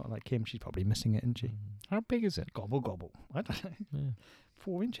 not like Kim. She's probably missing it, isn't she? How big is it? Gobble, gobble. I don't know. Yeah.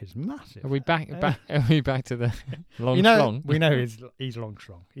 4 inches. Massive. Are we back? Are we back to the long you know, schlong? we know he's long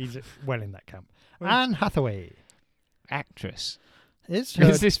strong. He's well in that camp. Anne Hathaway. Actress. Is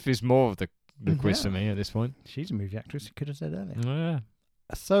This is more of the quiz Yeah. for me at this point. She's a movie actress. You could have said earlier. Oh, yeah.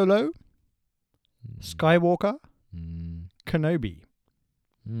 Solo. Skywalker. Mm. Kenobi.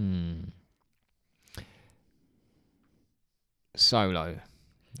 Solo.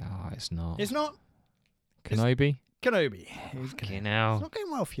 Oh, it's not. It's not Kenobi? Kenobi. It's Fucking Kenobi. hell. It's not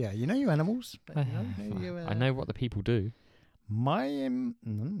going well for you. You know your animals. I You know what the people do. Mayim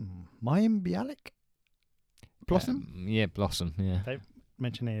Bialik. Blossom. Yeah, Blossom, yeah.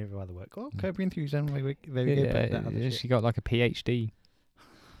 Mention any of her other work. Oh, Kirby Enthusiasm. Very good. But that other She shit. got like a PhD.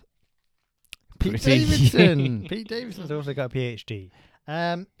 Pete Pretty- Davidson. Pete Davidson's also got a PhD.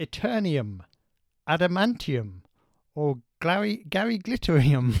 Eternium, Adamantium, or Gary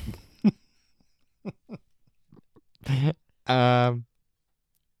Glitterium.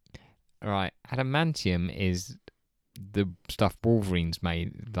 Right, adamantium is the stuff Wolverine's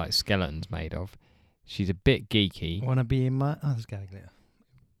made, like skeletons made of. She's a bit geeky. Want to be in my... Oh, there's Gary Glitter.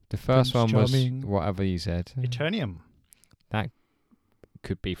 The first Prince one was Charming. whatever you said. Eternium.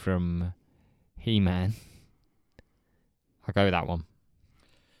 Could be from He-Man. I'll go with that one.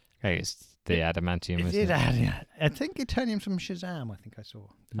 Okay, it's the adamantium. It isn't is it? yeah. I think Eternium's from Shazam, I think I saw.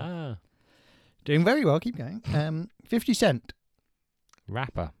 Ah, Doing very well, keep going. 50 Cent,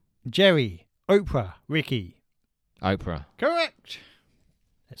 rapper. Jerry, Oprah, Ricky. Oprah. Correct!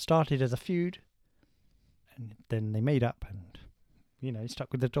 It started as a feud, and then they made up and,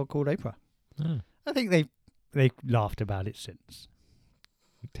 stuck with the dog called Oprah. Ah, I think they've laughed about it since.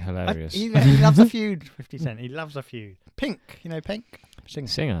 hilarious. He loves a feud, 50 Cent. He loves a feud. Pink, Pink?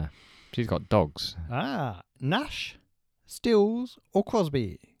 Singer. She's got dogs. Nash, Stills, or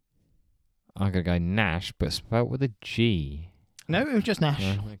Crosby? I'm going to go Nash, but spelt with a G. No, it was just Nash.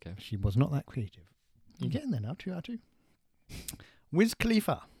 Oh, okay. She was not that creative. You're getting there now, 2 out of 2. Wiz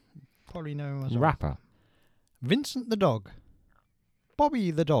Khalifa. Probably know him as well. Rapper. Vincent the Dog.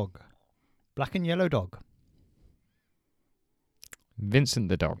 Bobby the Dog. Black and Yellow Dog. Vincent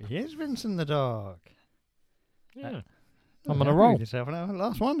the dog. Here's Vincent the Dog. Yeah. Oh, I'm on a happy roll. with yourself now.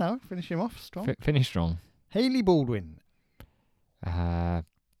 Last one now. Finish him off strong. Finish strong. Hayley Baldwin.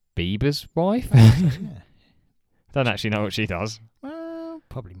 Bieber's wife? Yeah. Don't actually know what she does. Well,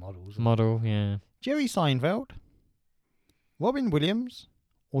 probably models. Model, yeah. Jerry Seinfeld. Robin Williams.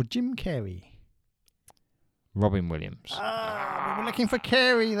 Or Jim Carrey. Robin Williams. We were looking for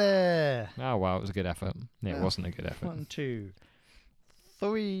Carrey there. Oh, well, it was a good effort. It Yeah. wasn't a good effort. 1, 2,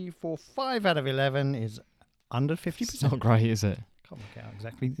 3, 4, 5 out of 11 is under 50%. It's not great, is it? Can't work it out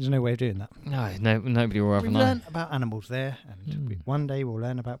exactly. There's no way of doing that. No, nobody will ever We've know. learned about animals there, and Mm. one day we'll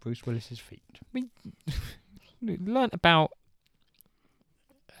learn about Bruce Willis's feet. We learnt about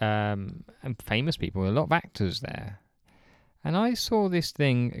and famous people, a lot of actors there. And I saw this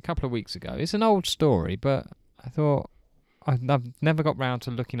thing a couple of weeks ago. It's an old story, but I thought I've never got round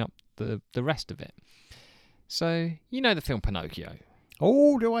to looking up the rest of it. So, the film Pinocchio.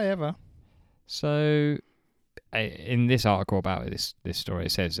 Oh, do I ever? So, in this article about this story,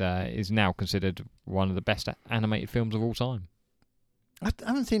 it says is now considered one of the best animated films of all time. I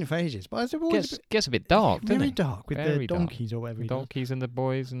haven't seen it for ages, but I was always Gets a bit dark, doesn't very it? dark with Very the dark. donkeys or whatever. The he does. donkeys and the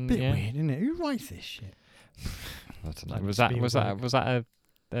boys and Bit yeah. weird, isn't it? Who writes this shit? I don't know. Like Was Spielberg. that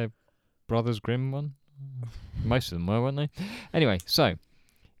a Brothers Grimm one? Most of them were, weren't they? Anyway, so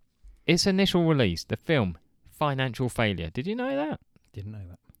its initial release, the film, financial failure. Did you know that? Didn't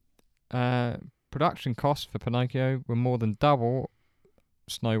know that. Production costs for Pinocchio were more than double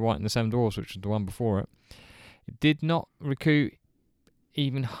Snow White and the Seven Dwarfs, which was the one before it. It did not recoup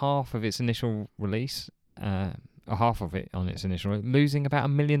even half of its initial release, or half of it on its initial, losing about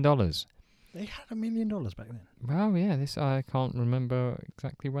 $1 million. They had $1 million back then. Well, yeah, this I can't remember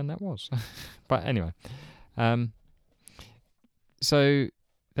exactly when that was, but anyway, so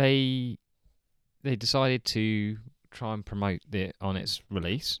they decided to try and promote it on its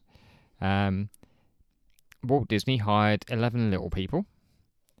release, Walt Disney hired 11 little people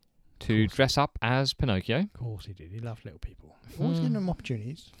to dress up as Pinocchio. Of course he did. He loved little people. Always giving them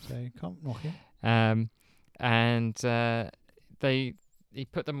opportunities, so you can't knock him. And he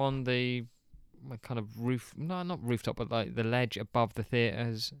put them on the kind of roof, no, not rooftop, but like the ledge above the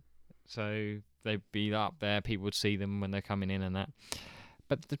theatres, so they'd be up there. People would see them when they're coming in and that.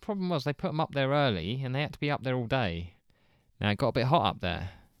 But the problem was they put them up there early, and they had to be up there all day. Now it got a bit hot up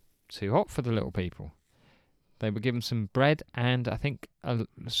there, too hot for the little people. They were given some bread and I think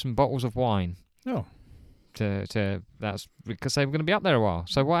some bottles of wine. Oh. That's because they were going to be up there a while.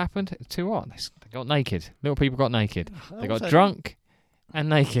 So what happened? Too hot. They got naked. Little people got naked. They got drunk and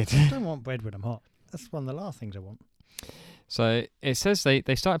naked. I don't want bread when I'm hot. That's one of the last things I want. So it says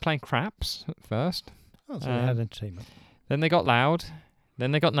they started playing craps at first. Oh, so they had entertainment. Then they got loud.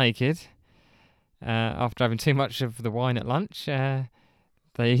 Then they got naked. After having too much of the wine at lunch,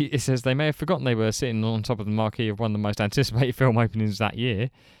 it says they may have forgotten they were sitting on top of the marquee of one of the most anticipated film openings that year.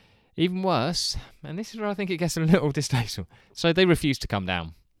 Even worse, and this is where I think it gets a little distasteful. So they refused to come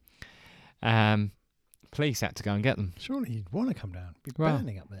down. Police had to go and get them. Surely you'd want to come down. Be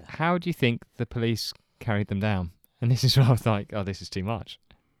burning up there. How do you think the police carried them down? And this is where I was like, oh, this is too much.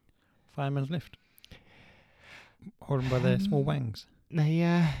 Fireman's lift. Hold them by their small wangs.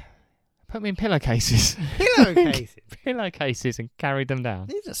 They put them in pillowcases. Pillowcases? Pillowcases and carried them down.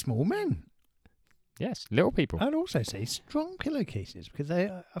 These are small men. Yes, little people. I'd also say strong pillowcases because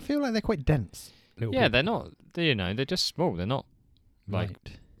I feel like they're quite dense. They're not. They're just small. They're not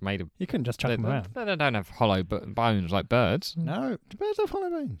made of. You couldn't just chuck them around. They don't have hollow bones like birds. No, birds have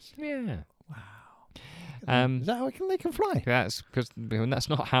hollow bones. Yeah. Wow. Is that how they can fly? That's because that's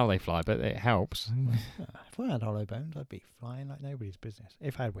not how they fly, but it helps. If I had hollow bones, I'd be flying like nobody's business.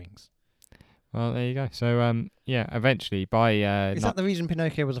 If I had wings. Well, there you go. So eventually by is that the reason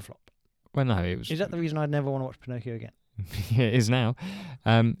Pinocchio was a flop? Well, no, it was. Is that the reason I'd never want to watch Pinocchio again? Yeah, it is now.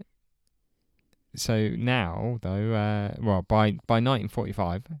 So now, though, by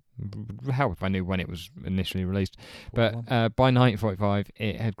 1945, hell if I knew when it was initially released, but by 1945,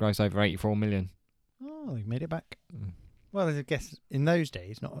 it had grossed over 84 million. Oh, they made it back. Well, I guess in those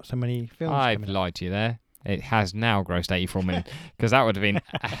days, not so many films. I've lied to you there. It has now grossed 84 million because that would have been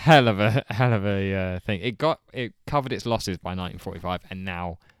a hell of a thing. It covered its losses by 1945, and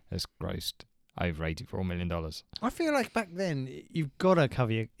now has grossed over $84 million. I feel like back then you've got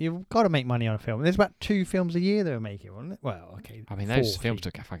to make money on a film. There's about 2 films a year they were making, wasn't it? Well, okay. I mean, those films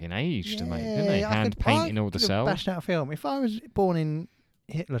took a fucking age to make, didn't they? Hand painting all the cells. Bashed out a film. If I was born in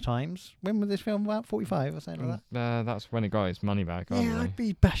Hitler times, when was this film about? 45 or something like that? That's when it got its money back. I'd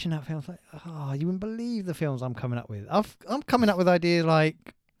be bashing out films like, you wouldn't believe the films I'm coming up with. I'm coming up with ideas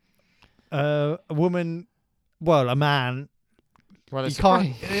like a woman, a man. Well, he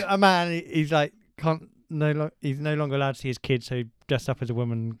can't. A man, he's like he's no longer allowed to see his kids, so he dressed up as a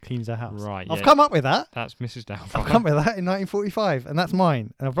woman, cleans their house. Right. I've come up with that. That's Mrs. Doubtfire. I've come up with that in 1945, and that's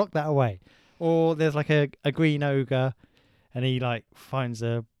mine, and I've locked that away. Or there's like a green ogre, and he like finds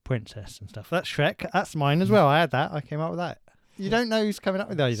a princess and stuff. That's Shrek. That's mine as well. I had that. I came up with that. You don't know who's coming up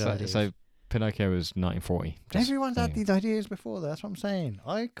with those ideas. So Pinocchio was 1940. Everyone's had these ideas before. That's what I'm saying.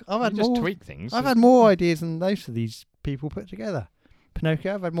 I've had just tweak things. I've had more ideas than most of these people put together.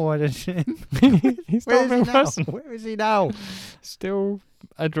 Pinocchio, I've had more ideas than him. Where is he now? Still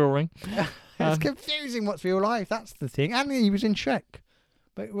a drawing. It's confusing what's real life. That's the thing. And he was in Shrek.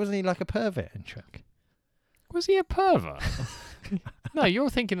 But wasn't he like a pervert in Shrek? Was he a pervert? No, you're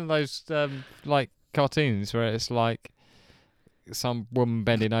thinking of those like cartoons where it's like some woman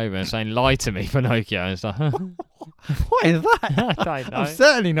bending over and saying, "Lie to me, Pinocchio," and stuff. What is that? I don't know. I'm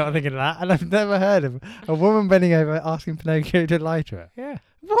certainly not thinking of that, and I've never heard of a woman bending over asking Pinocchio to lie to her. Yeah.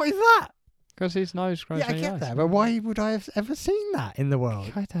 What is that? Because his nose grows. Yeah, I get that, but why would I have ever seen that in the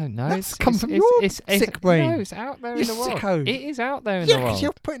world? I don't know. That's come from your sick brain. No, it's out there in the world. Sicko. It is out there in Yeah, the world. because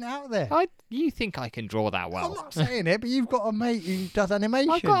you're putting it out there. You think I can draw that well? I'm not saying it, but you've got a mate who does animation.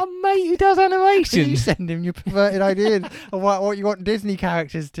 I've got a mate who does animation. You send him your perverted ideas of what you want Disney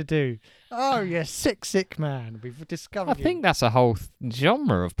characters to do. Oh, you're sick man. We've discovered I think that's a whole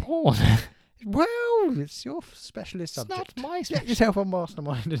genre of porn. Well, it's your specialist subject. It's not my Get specialist. yourself on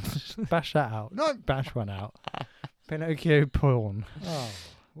Mastermind and bash that out. No, bash one out. Pinocchio porn. Oh,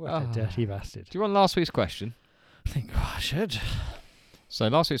 what a dirty bastard. Do you want last week's question? I think I should. So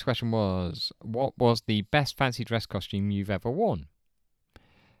last week's question was, what was the best fancy dress costume you've ever worn?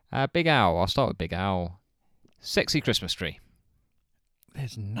 Big Owl. I'll start with Big Owl. Sexy Christmas tree.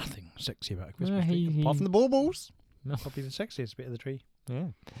 There's nothing sexy about a Christmas tree. He- Apart from the baubles. No. Probably the sexiest bit of the tree. Yeah.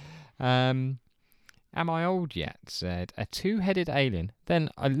 Am I old yet? Said a two-headed alien. Then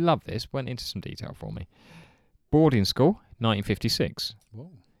I love this. Went into some detail for me. Boarding school, 1956. Whoa.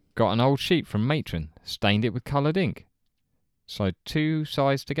 Got an old sheet from matron. Stained it with coloured ink. Sewed two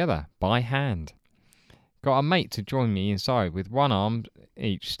sides together by hand. Got a mate to join me inside with one arm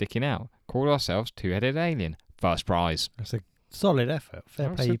each sticking out. Called ourselves Two-Headed Alien. First prize. That's a solid effort.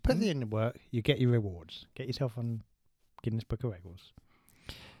 Fair Oh, play. so- You put in the work, you get your rewards. Get yourself on Guinness Book of Records.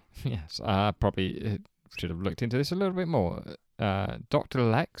 Yes, probably should have looked into this a little bit more. Dr.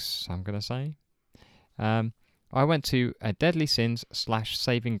 Lex, I'm going to say. I went to a Deadly Sins /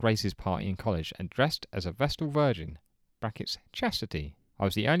 Saving Graces party in college and dressed as a Vestal Virgin. Brackets, chastity. I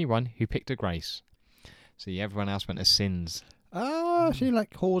was the only one who picked a grace. See, everyone else went as sins. Oh, so you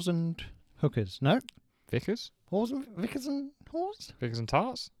like whores and hookers? No? Vickers? Whores and vicars and whores? Vickers and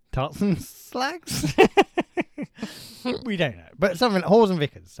tarts? Tarts and slags? We don't know. But something like whores and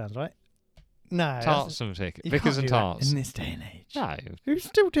vicars sounds right. No. Tarts and you Vickers can't and do that tarts. in this day and age. No. Who's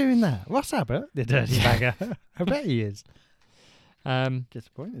still doing that? Ross Abbott, the dirty bagger. I bet he is.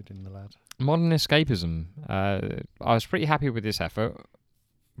 Disappointed in the lad. Modern escapism. I was pretty happy with this effort.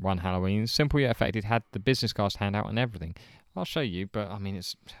 One Halloween, simple yet effective, had the business cards handout and everything. I'll show you, but I mean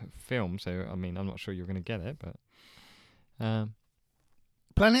it's film, so I mean I'm not sure you're going to get it. But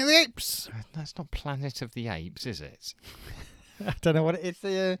Planet of the Apes. that's not Planet of the Apes, is it? I don't know what it is.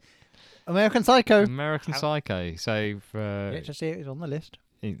 The American Psycho. American Psycho. So Yeah, just see it is on the list.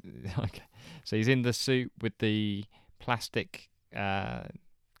 okay, so he's in the suit with the plastic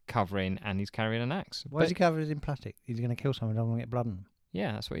covering, and he's carrying an axe. Why is he covered in plastic? He's going to kill someone. Don't want to get blood on him.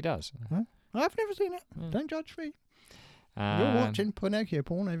 Yeah, that's what he does. I've never seen it. Yeah. Don't judge me. You're watching Pinocchio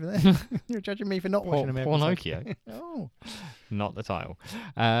porn over there. You're judging me for not watching American Pinocchio. Psycho. Oh. Not the title.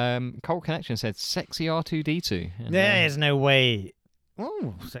 Cold Connection said sexy R2D2. And, There's no way.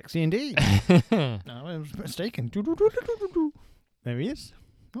 Oh, sexy indeed. No, I was mistaken. There he is.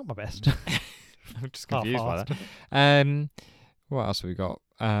 Not my best. I'm just confused by Half-assed. that. What else have we got?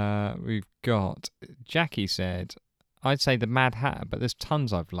 We've got Jackie said, I'd say the Mad Hatter, but there's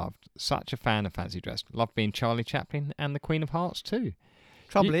tons I've loved. Such a fan of Fancy Dress. Love being Charlie Chaplin and the Queen of Hearts too.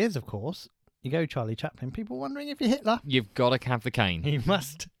 Trouble is, of course, you go Charlie Chaplin, people wondering if you're Hitler. You've got to have the cane. You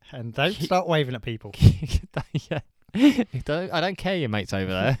must. And don't start waving at people. Yeah. I don't care your mates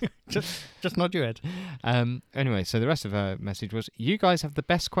over there. Just nod your head. Anyway, so the rest of her message was, you guys have the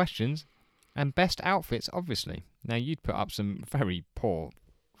best questions and best outfits, obviously. Now, you'd put up some very poor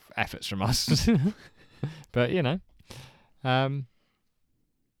efforts from us. But, you know.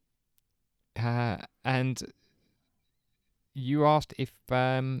 And you asked if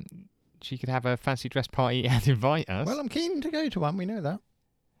she could have a fancy dress party and invite us. Well, I'm keen to go to one. We know that.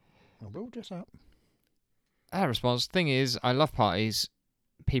 I will dress up. Her response, thing is, I love parties,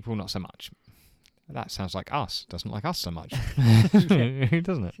 people not so much. That sounds like us. Doesn't like us so much.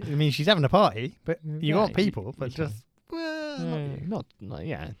 Doesn't it? I mean, she's having a party, but you Yeah, got people, but you just... Well, not you. not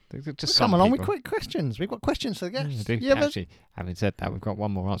yeah. Just Come some along with people. quick questions. We've got questions for the Yeah, guests. do. You ever- Actually, having said that, we've got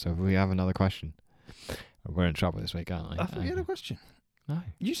one more answer. We have another question. We're in trouble this week, aren't we? I thought you had a question. No.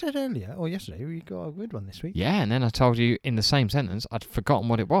 You said earlier, or yesterday, we got a good one this week. Yeah, and then I told you in the same sentence I'd forgotten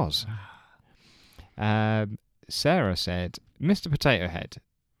what it was. Sarah said, Mr. Potato Head,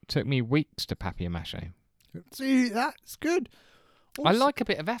 took me weeks to papier-mâché. See, that's good. I Also, like a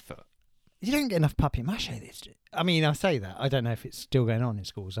bit of effort. You don't get enough papier-mâché this. I mean, I say that. I don't know if it's still going on in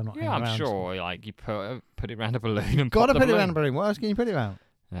schools. I'm not Yeah, hanging I'm around. sure. Like you put it around a balloon and Got to pop the put it balloon. around a balloon. What else can you put it around?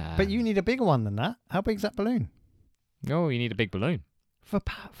 But you need a bigger one than that. How big's that balloon? Oh, you need a big balloon. For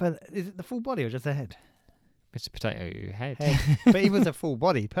is it the full body or just the head? Mr. Potato Head. Head. But he was a full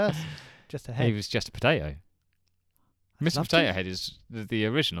body person, just a head. He was just a potato. Mr. love Potato to- Head is the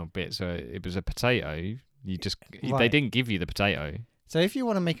original bit. So it was a potato. You just they Right. didn't give you the potato. So if you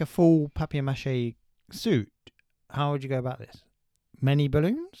want to make a full papier-mâché suit, how would you go about this? Many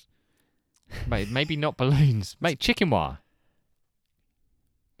balloons? Mate, maybe not balloons. Mate, chicken wire.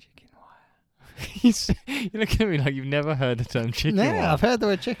 Chicken wire. You're looking at me like you've never heard the term chicken No, wire. I've heard the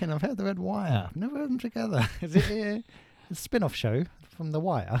word chicken. I've heard the word wire. I've never heard them together. Is it a spin-off show from The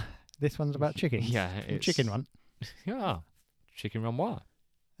Wire? This one's about chickens. Yeah, The it's chicken one. Yeah, chicken run wire.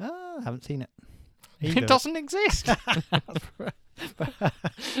 Ah, I haven't seen it. It doesn't exist.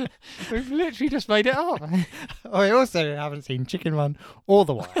 We've literally just made it up. I also haven't seen Chicken Run or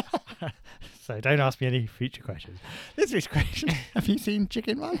The Wire. So don't ask me any future questions. This week's question, have you seen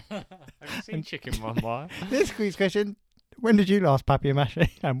Chicken Run? Have you seen chicken run wire? This week's question, when did you last papier-mâché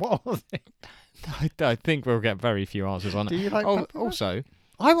and what was it? I think we'll get very few answers on Do it. you like papier-mâché? Also,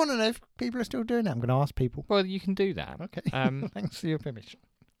 I want to know if people are still doing it. I'm going to ask people. well, you can do that. Okay. Um, Thanks for your permission.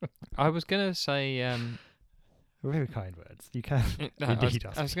 I was gonna say. Very kind words. You can No, indeed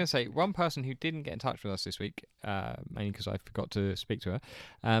I was going to say, one person who didn't get in touch with us this week, mainly because I forgot to speak to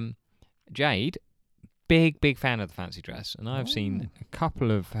her, Jade, big fan of the fancy dress, and I've seen a couple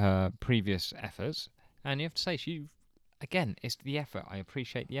of her previous efforts, and you have to say, again, it's the effort. I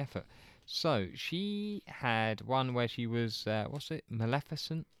appreciate the effort. So, she had one where she was,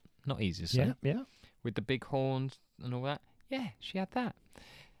 Maleficent? Not easy to say. Yeah. With the big horns and all that. Yeah, she had that.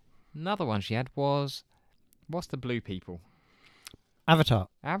 Another one she had was... What's the blue people? Avatar.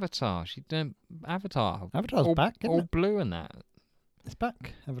 She did Avatar. Avatar's back, isn't all it? blue and that. It's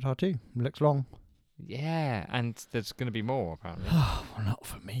back. Avatar 2. Looks long. Yeah, and there's going to be more, apparently. Well, not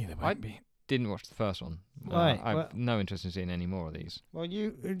for me. There won't be. Didn't watch the first one. Right. I have no interest in seeing any more of these. Well,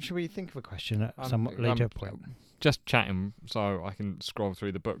 should we think of a question at some later point? Just chatting so I can scroll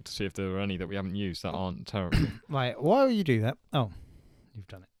through the book to see if there are any that we haven't used that aren't terrible. Right. Why will you do that? Oh, you've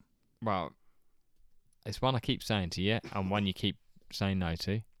done it. Well, it's one I keep saying to you and one you keep saying no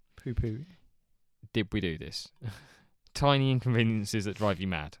to. Poo-poo. Did we do this? Tiny inconveniences that drive you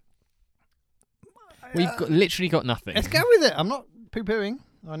mad. We've literally got nothing. Let's go with it. I'm not poo-pooing.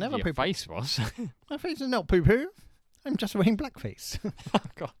 I never Your poo-poo. face was. My face is not poo-poo. I'm just wearing blackface. Oh,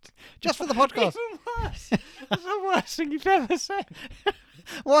 God. Just for the podcast. Even worse. That's the worst thing you've ever said.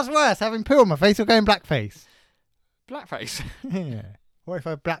 What's worse, having poo on my face or going blackface? Blackface. Yeah. What if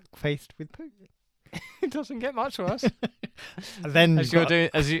I black-faced with poo? It doesn't get much worse. And then With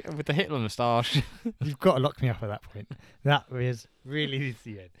the Hitler moustache. you've got to lock me up at that point. That is really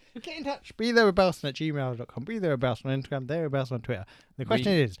the end. Get in touch. Be there with Belson at gmail.com. Be there with Belson on Instagram. There with Belson on Twitter. The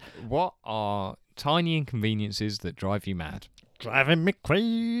question is, what are tiny inconveniences that drive you mad? driving me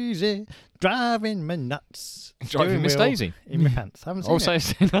crazy, driving me nuts. Driving Miss Steering wheel Daisy. in my pants. Haven't seen Also,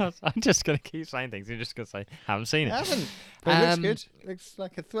 it. I'm just going to keep saying things. You're just going to say, haven't seen it. I haven't. But it looks good. It looks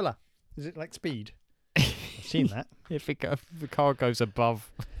like a thriller. Is it like Speed? I've seen that. If the car goes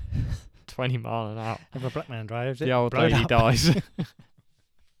above 20 mile an hour, If a black man drives it, the old blown lady up. dies.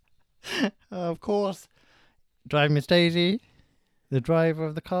 Of course, driving Miss Daisy, the driver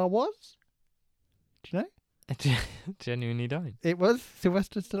of the car was. Do you know? Genuinely don't. It was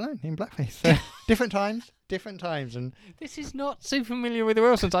Sylvester Stallone in blackface. So different times, and This is not too familiar with the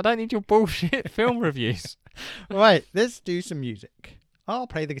Wilsons. I don't need your bullshit film reviews. right. Let's do some music. I'll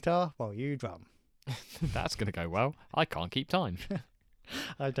play the guitar while you drum. That's going to go well. I can't keep time.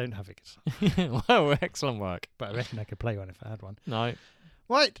 I don't have a guitar, Well, excellent work. but I reckon I could play one if I had one. No.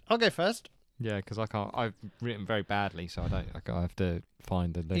 Right, I'll go first. Yeah, because I can't. I've written very badly, so I have to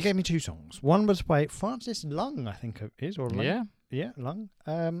find the You list. gave me two songs. One was by Francis Lung, I think it is, or Lung. Yeah, Lung.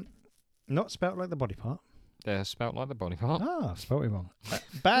 Not spelt like the body part. they're spelt like the body part. Ah, spelt it wrong.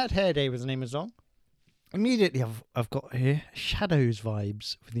 Bad Hair Day was the name of the song. Immediately, I've got here Shadows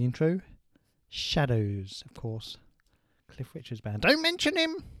vibes for the intro. Shadows, of course. Cliff Richard's band. Don't mention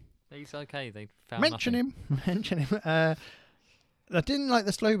him. He's okay. They found Mention nothing. him. Mention him. I didn't like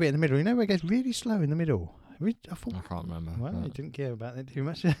the slow bit in the middle. You know where it goes really slow in the middle? I thought, I can't remember. well, I but- didn't care about it too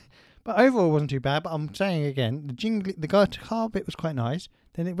much. But overall, it wasn't too bad. But I'm saying again, the guitar bit was quite nice.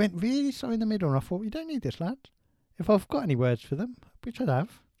 Then it went really slow in the middle, and I thought, you don't need this, lad. If I've got any words for them, which I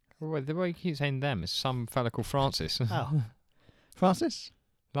have. Well, the way you keep saying them is some fella called Francis. Oh. Francis,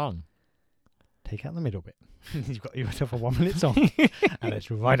 Lung. take out the middle bit. You've got yourself a 1 minute song. And it's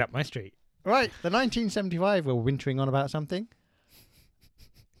right up my street. Right, the 1975, we're wintering on about something.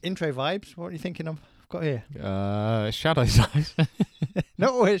 Intro vibes, what are you thinking of? I've got here. Shadows Eyes.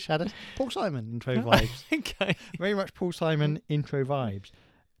 Not always Shadows. Paul Simon intro vibes. Okay. Very much Paul Simon intro vibes.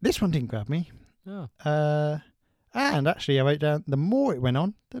 This one didn't grab me. Oh. And actually, I wrote down, the more it went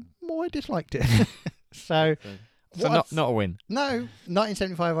on, the more I disliked it. So So not a win. no,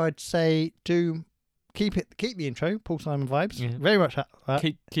 1975, I'd say keep the intro, Paul Simon vibes. Yeah. Very much that.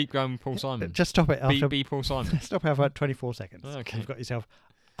 Keep going, Paul Simon. Just stop it after. Be Paul Simon. Stop it after about 24 seconds. Okay. You've got yourself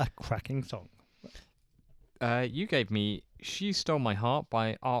a cracking song. You gave me She Stole My Heart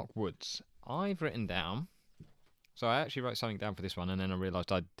by Ark Woods. I've written down... So I actually wrote something down for this one, and then I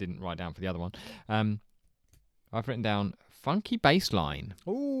realised I didn't write down for the other one. I've written down funky bass line.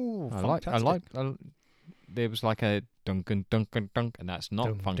 Ooh, There was like a dunk, and that's not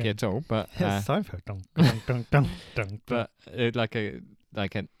Dunk, funky dunk. at all, but Seinfeld. Dunk, dunk, dunk, dunk, dunk. but like a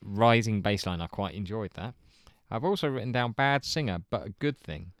rising bass line. I quite enjoyed that. I've also written down bad singer, but a good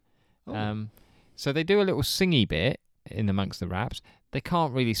thing. Oh. So they do a little singy bit in amongst the raps. They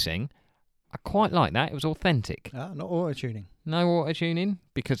can't really sing. I quite like that. It was authentic. Not auto-tuning. No auto-tuning,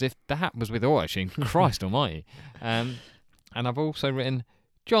 because if that was with auto-tune, Christ almighty. And I've also written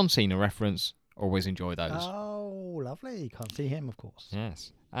John Cena reference. Always enjoy those. Oh, lovely. Can't see him, of course.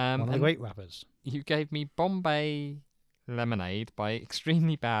 Yes. One of the and great rappers. you gave me Bombay Lemonade by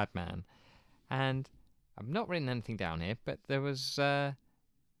Extremely Bad Man. And I've not written anything down here, but there was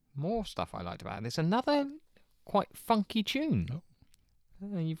more stuff I liked about it. There's another quite funky tune.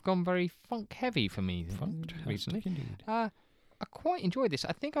 Oh. You've gone very funk heavy for me recently. Indeed. I quite enjoyed this.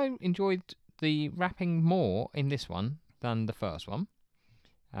 I think I enjoyed the rapping more in this one than the first one.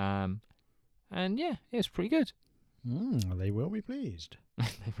 And yeah, it's pretty good. They will be pleased. They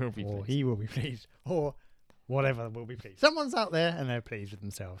will be Or pleased. he will be pleased. Or whatever will be pleased. Someone's out there and they're pleased with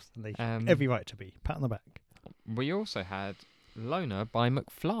themselves. And they have every right to be. Pat on the back. We also had Loner by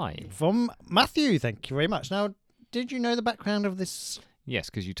McFly. From Matthew, thank you very much. Now, did you know the background of this? Yes,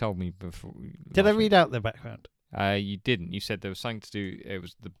 because you told me before. Did I read out the background? You didn't. You said there was something to do. It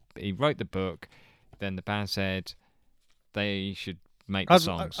was he wrote the book. Then the band said they should make the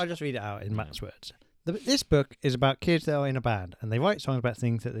songs. I'll just read it out in Matt's words. This book is about kids that are in a band and they write songs about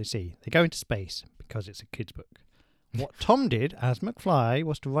things that they see. They go into space because it's a kid's book. What Tom did as McFly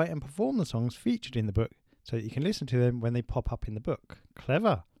was to write and perform the songs featured in the book so that you can listen to them when they pop up in the book.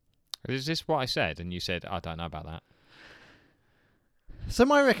 Clever. Is this what I said? And you said, I don't know about that. So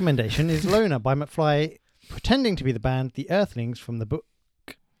my recommendation is Loner by McFly, pretending to be the band The Earthlings from the book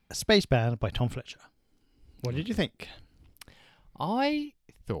Space Band by Tom Fletcher. What did you think? I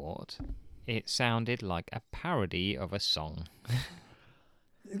thought it sounded like a parody of a song.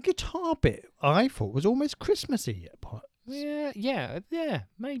 The guitar bit I thought was almost Christmassy at parts. Yeah,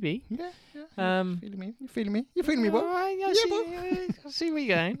 maybe. Yeah. Um, Feeling me? You feeling me? You feeling me? What? I see where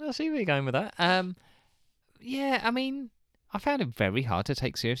you're going. I see where you're going with that. Yeah, I mean, I found it very hard to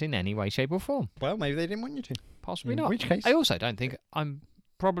take seriously in any way, shape, or form. Well, maybe they didn't want you to. Possibly In not. which case, I also don't think I'm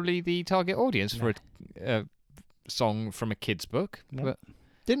probably the target audience for a song from a kid's book, No. but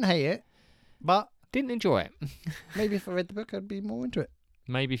didn't hate it, but didn't enjoy it. maybe if I read the book, I'd be more into it.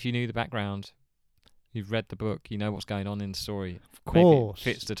 Maybe if you knew the background, you've read the book, you know what's going on in the story. Of course,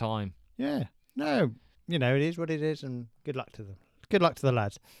 Maybe it fits the time. Yeah. No, it is what it is, and good luck to them. Good luck to the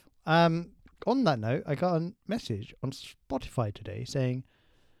lads. On that note, I got a message on Spotify today saying,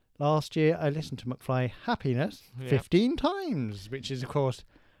 last year I listened to McFly Happiness 15 times, which is, of course,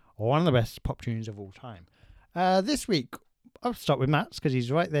 one of the best pop tunes of all time. This week, I'll start with Matt's because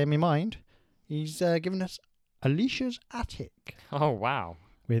he's right there in my mind. He's given us Alicia's Attic Oh, wow.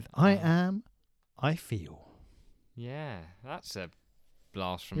 with I Am, I Feel. Yeah, that's a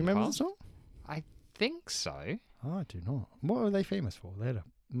blast from You the remember the past. song? I think so. Oh, I do not. What are they famous for?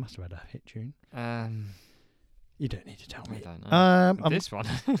 Must have had a hit tune. You don't need to tell I me. don't know. This one.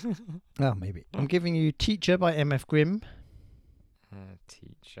 Oh, maybe. I'm giving you Teacher by MF Grimm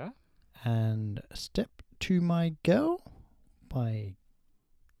Teacher. and Step to My Girl by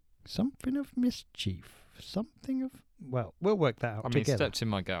Something of Mischief. Something of... Well, we'll work that out I mean, together. Steps in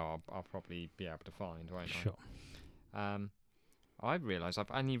My Girl, I'll probably be able to find, won't Sure. I? I realised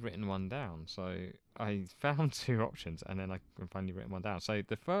I've only written one down, so I found two options, and then I've only written one down. So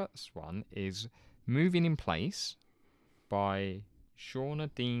the first one is Moving in Place by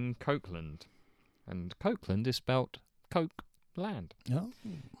Shauna Dean Copeland. And Copeland is spelt Coke Land. Oh.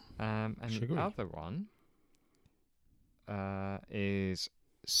 And Sugary. the other one is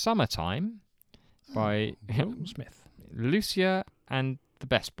Summertime by Will Smith. Lucia and the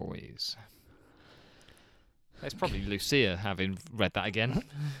Best Boys. It's probably Lucia, having read that again.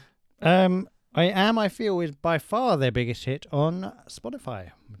 I Am, I Feel is by far their biggest hit on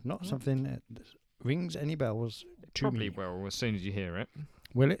Spotify. Not something that rings any bells to Probably me. will, as soon as you hear it.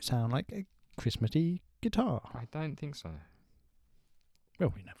 Will it sound like a Christmassy guitar? I don't think so.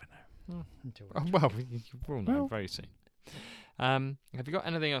 Well, we never know. Oh. Until Oh, well, you will know Well. very soon. Have you got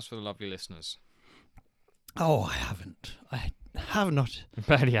anything else for the lovely listeners? Oh, I haven't. I have not. You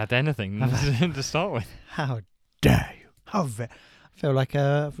barely had anything to start with. How dare you? I feel like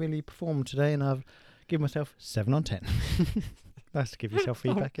I've really performed today and I've given myself 7 on 10. That's to give yourself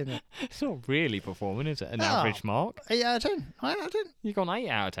feedback, isn't it? It's not really performing, is it? An No. average mark. 8 out of 10. 9 out of 10. You've gone 8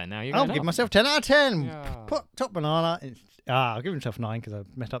 out of 10 now. You're I'll going give up. myself 10 out of 10. Yeah. Put top banana. I'll give myself 9 because I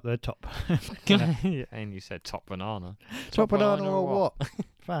messed up the top. And you said top banana. top banana or what?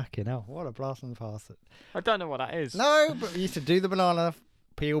 Fucking hell. What a blast from the past. I don't know what that is. No, but we used to do the banana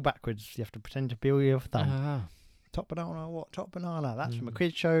peel backwards. You have to pretend to peel your thumb. Ah. Top banana or what? Top banana. That's from a Mm.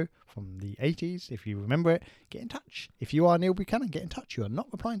 quiz show from the 80s. If you remember it, get in touch. If you are Neil Buchanan, get in touch. You are not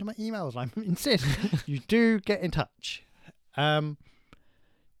replying to my emails. I insist. You do get in touch.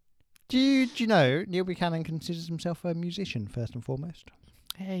 Do you know Neil Buchanan considers himself a musician first and foremost?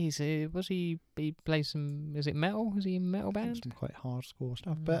 Hey, he plays some, is it metal? Is he in metal band? Some quite hardcore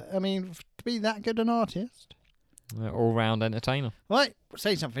stuff. But, I mean, to be that good an artist, All-round entertainer. Right,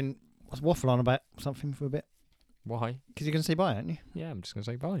 say something. Let's waffle on about something for a bit. Why? Because you're going to say bye, aren't you? Yeah, I'm just going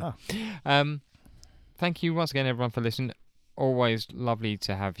to say bye. Oh. Thank you once again, everyone, for listening. Always lovely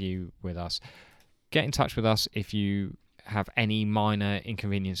to have you with us. Get in touch with us if you have any minor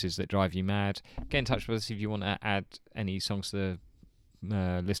inconveniences that drive you mad. Get in touch with us if you want to add any songs to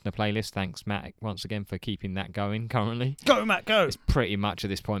the listener playlist. Thanks, Matt, once again for keeping that going currently. Go, Matt, go! It's pretty much at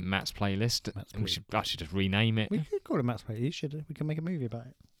this point Matt's playlist. I should just rename it. We could call it Matt's playlist. We can make a movie about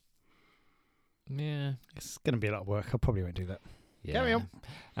it. Yeah. It's going to be a lot of work. I probably won't do that. Yeah. Carry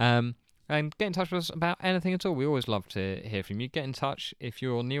on. And get in touch with us about anything at all. We always love to hear from you. Get in touch if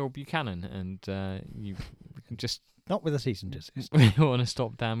you're Neil Buchanan and you just... Not with a cease and desist. We want to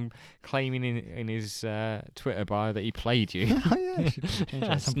stop Dan claiming in his Twitter bio that he played you. Oh, yeah.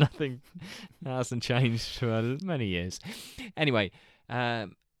 That's nothing. That hasn't changed for many years. Anyway, I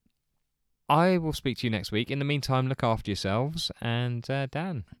will speak to you next week. In the meantime, look after yourselves. And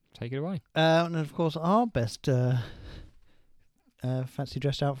Dan, take it away. And of course, our best fancy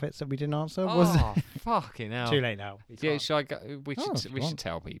dressed outfits that we didn't answer was fucking hell. too late now. Yeah, should I go? We should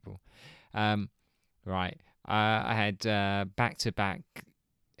tell people. Right. I had back-to-back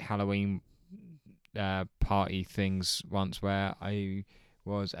Halloween party things once where I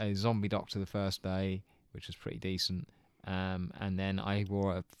was a zombie doctor the first day, which was pretty decent. And then I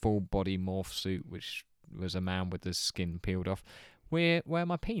wore a full-body morph suit, which was a man with the skin peeled off, where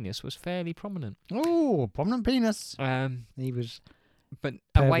my penis was fairly prominent. Oh, prominent penis. He was... But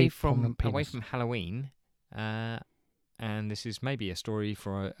away prominent from penis. Halloween, and this is maybe a story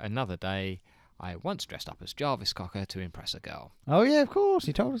for another day, I once dressed up as Jarvis Cocker to impress a girl. Oh, yeah, of course.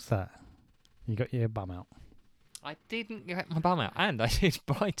 He told us that. You got your bum out. I didn't get my bum out, and I did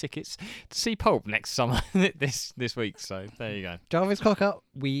buy tickets to see Pulp next summer this week, so there you go. Jarvis Cocker,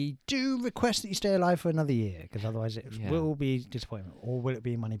 we do request that you stay alive for another year, because otherwise it will be disappointment, or will it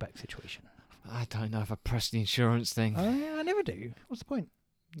be a money-back situation? I don't know if I press the insurance thing. Oh, yeah, I never do. What's the point?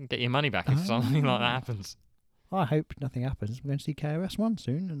 Get your money back if something like that happens. I hope nothing happens. We're going to see KRS-One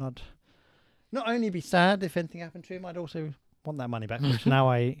soon, and I'd not only be sad if anything happened to him, I'd also want that money back, which now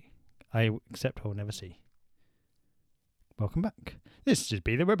I accept I will never see. Welcome back. This is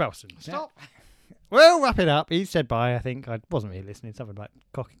Be the Rebelson. Stop. We'll wrap it up. He said bye, I think. I wasn't really listening. Something like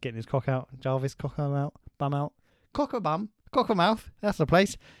getting his cock out. Jarvis, cocker out. Bum out. Cocker bum. Cocker mouth. That's the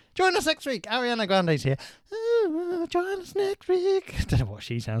place. Join us next week. Ariana Grande's here. Join us next week. I don't know what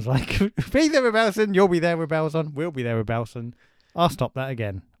she sounds like. Be the Rebelson. You'll be there, Rebelson. We'll be there, Rebelson. I'll stop that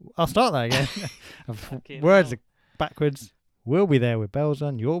again. I'll start that again. Words are backwards. We'll be there with bells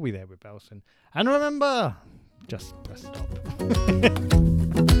on. You'll be there with bells on. And remember, just press stop.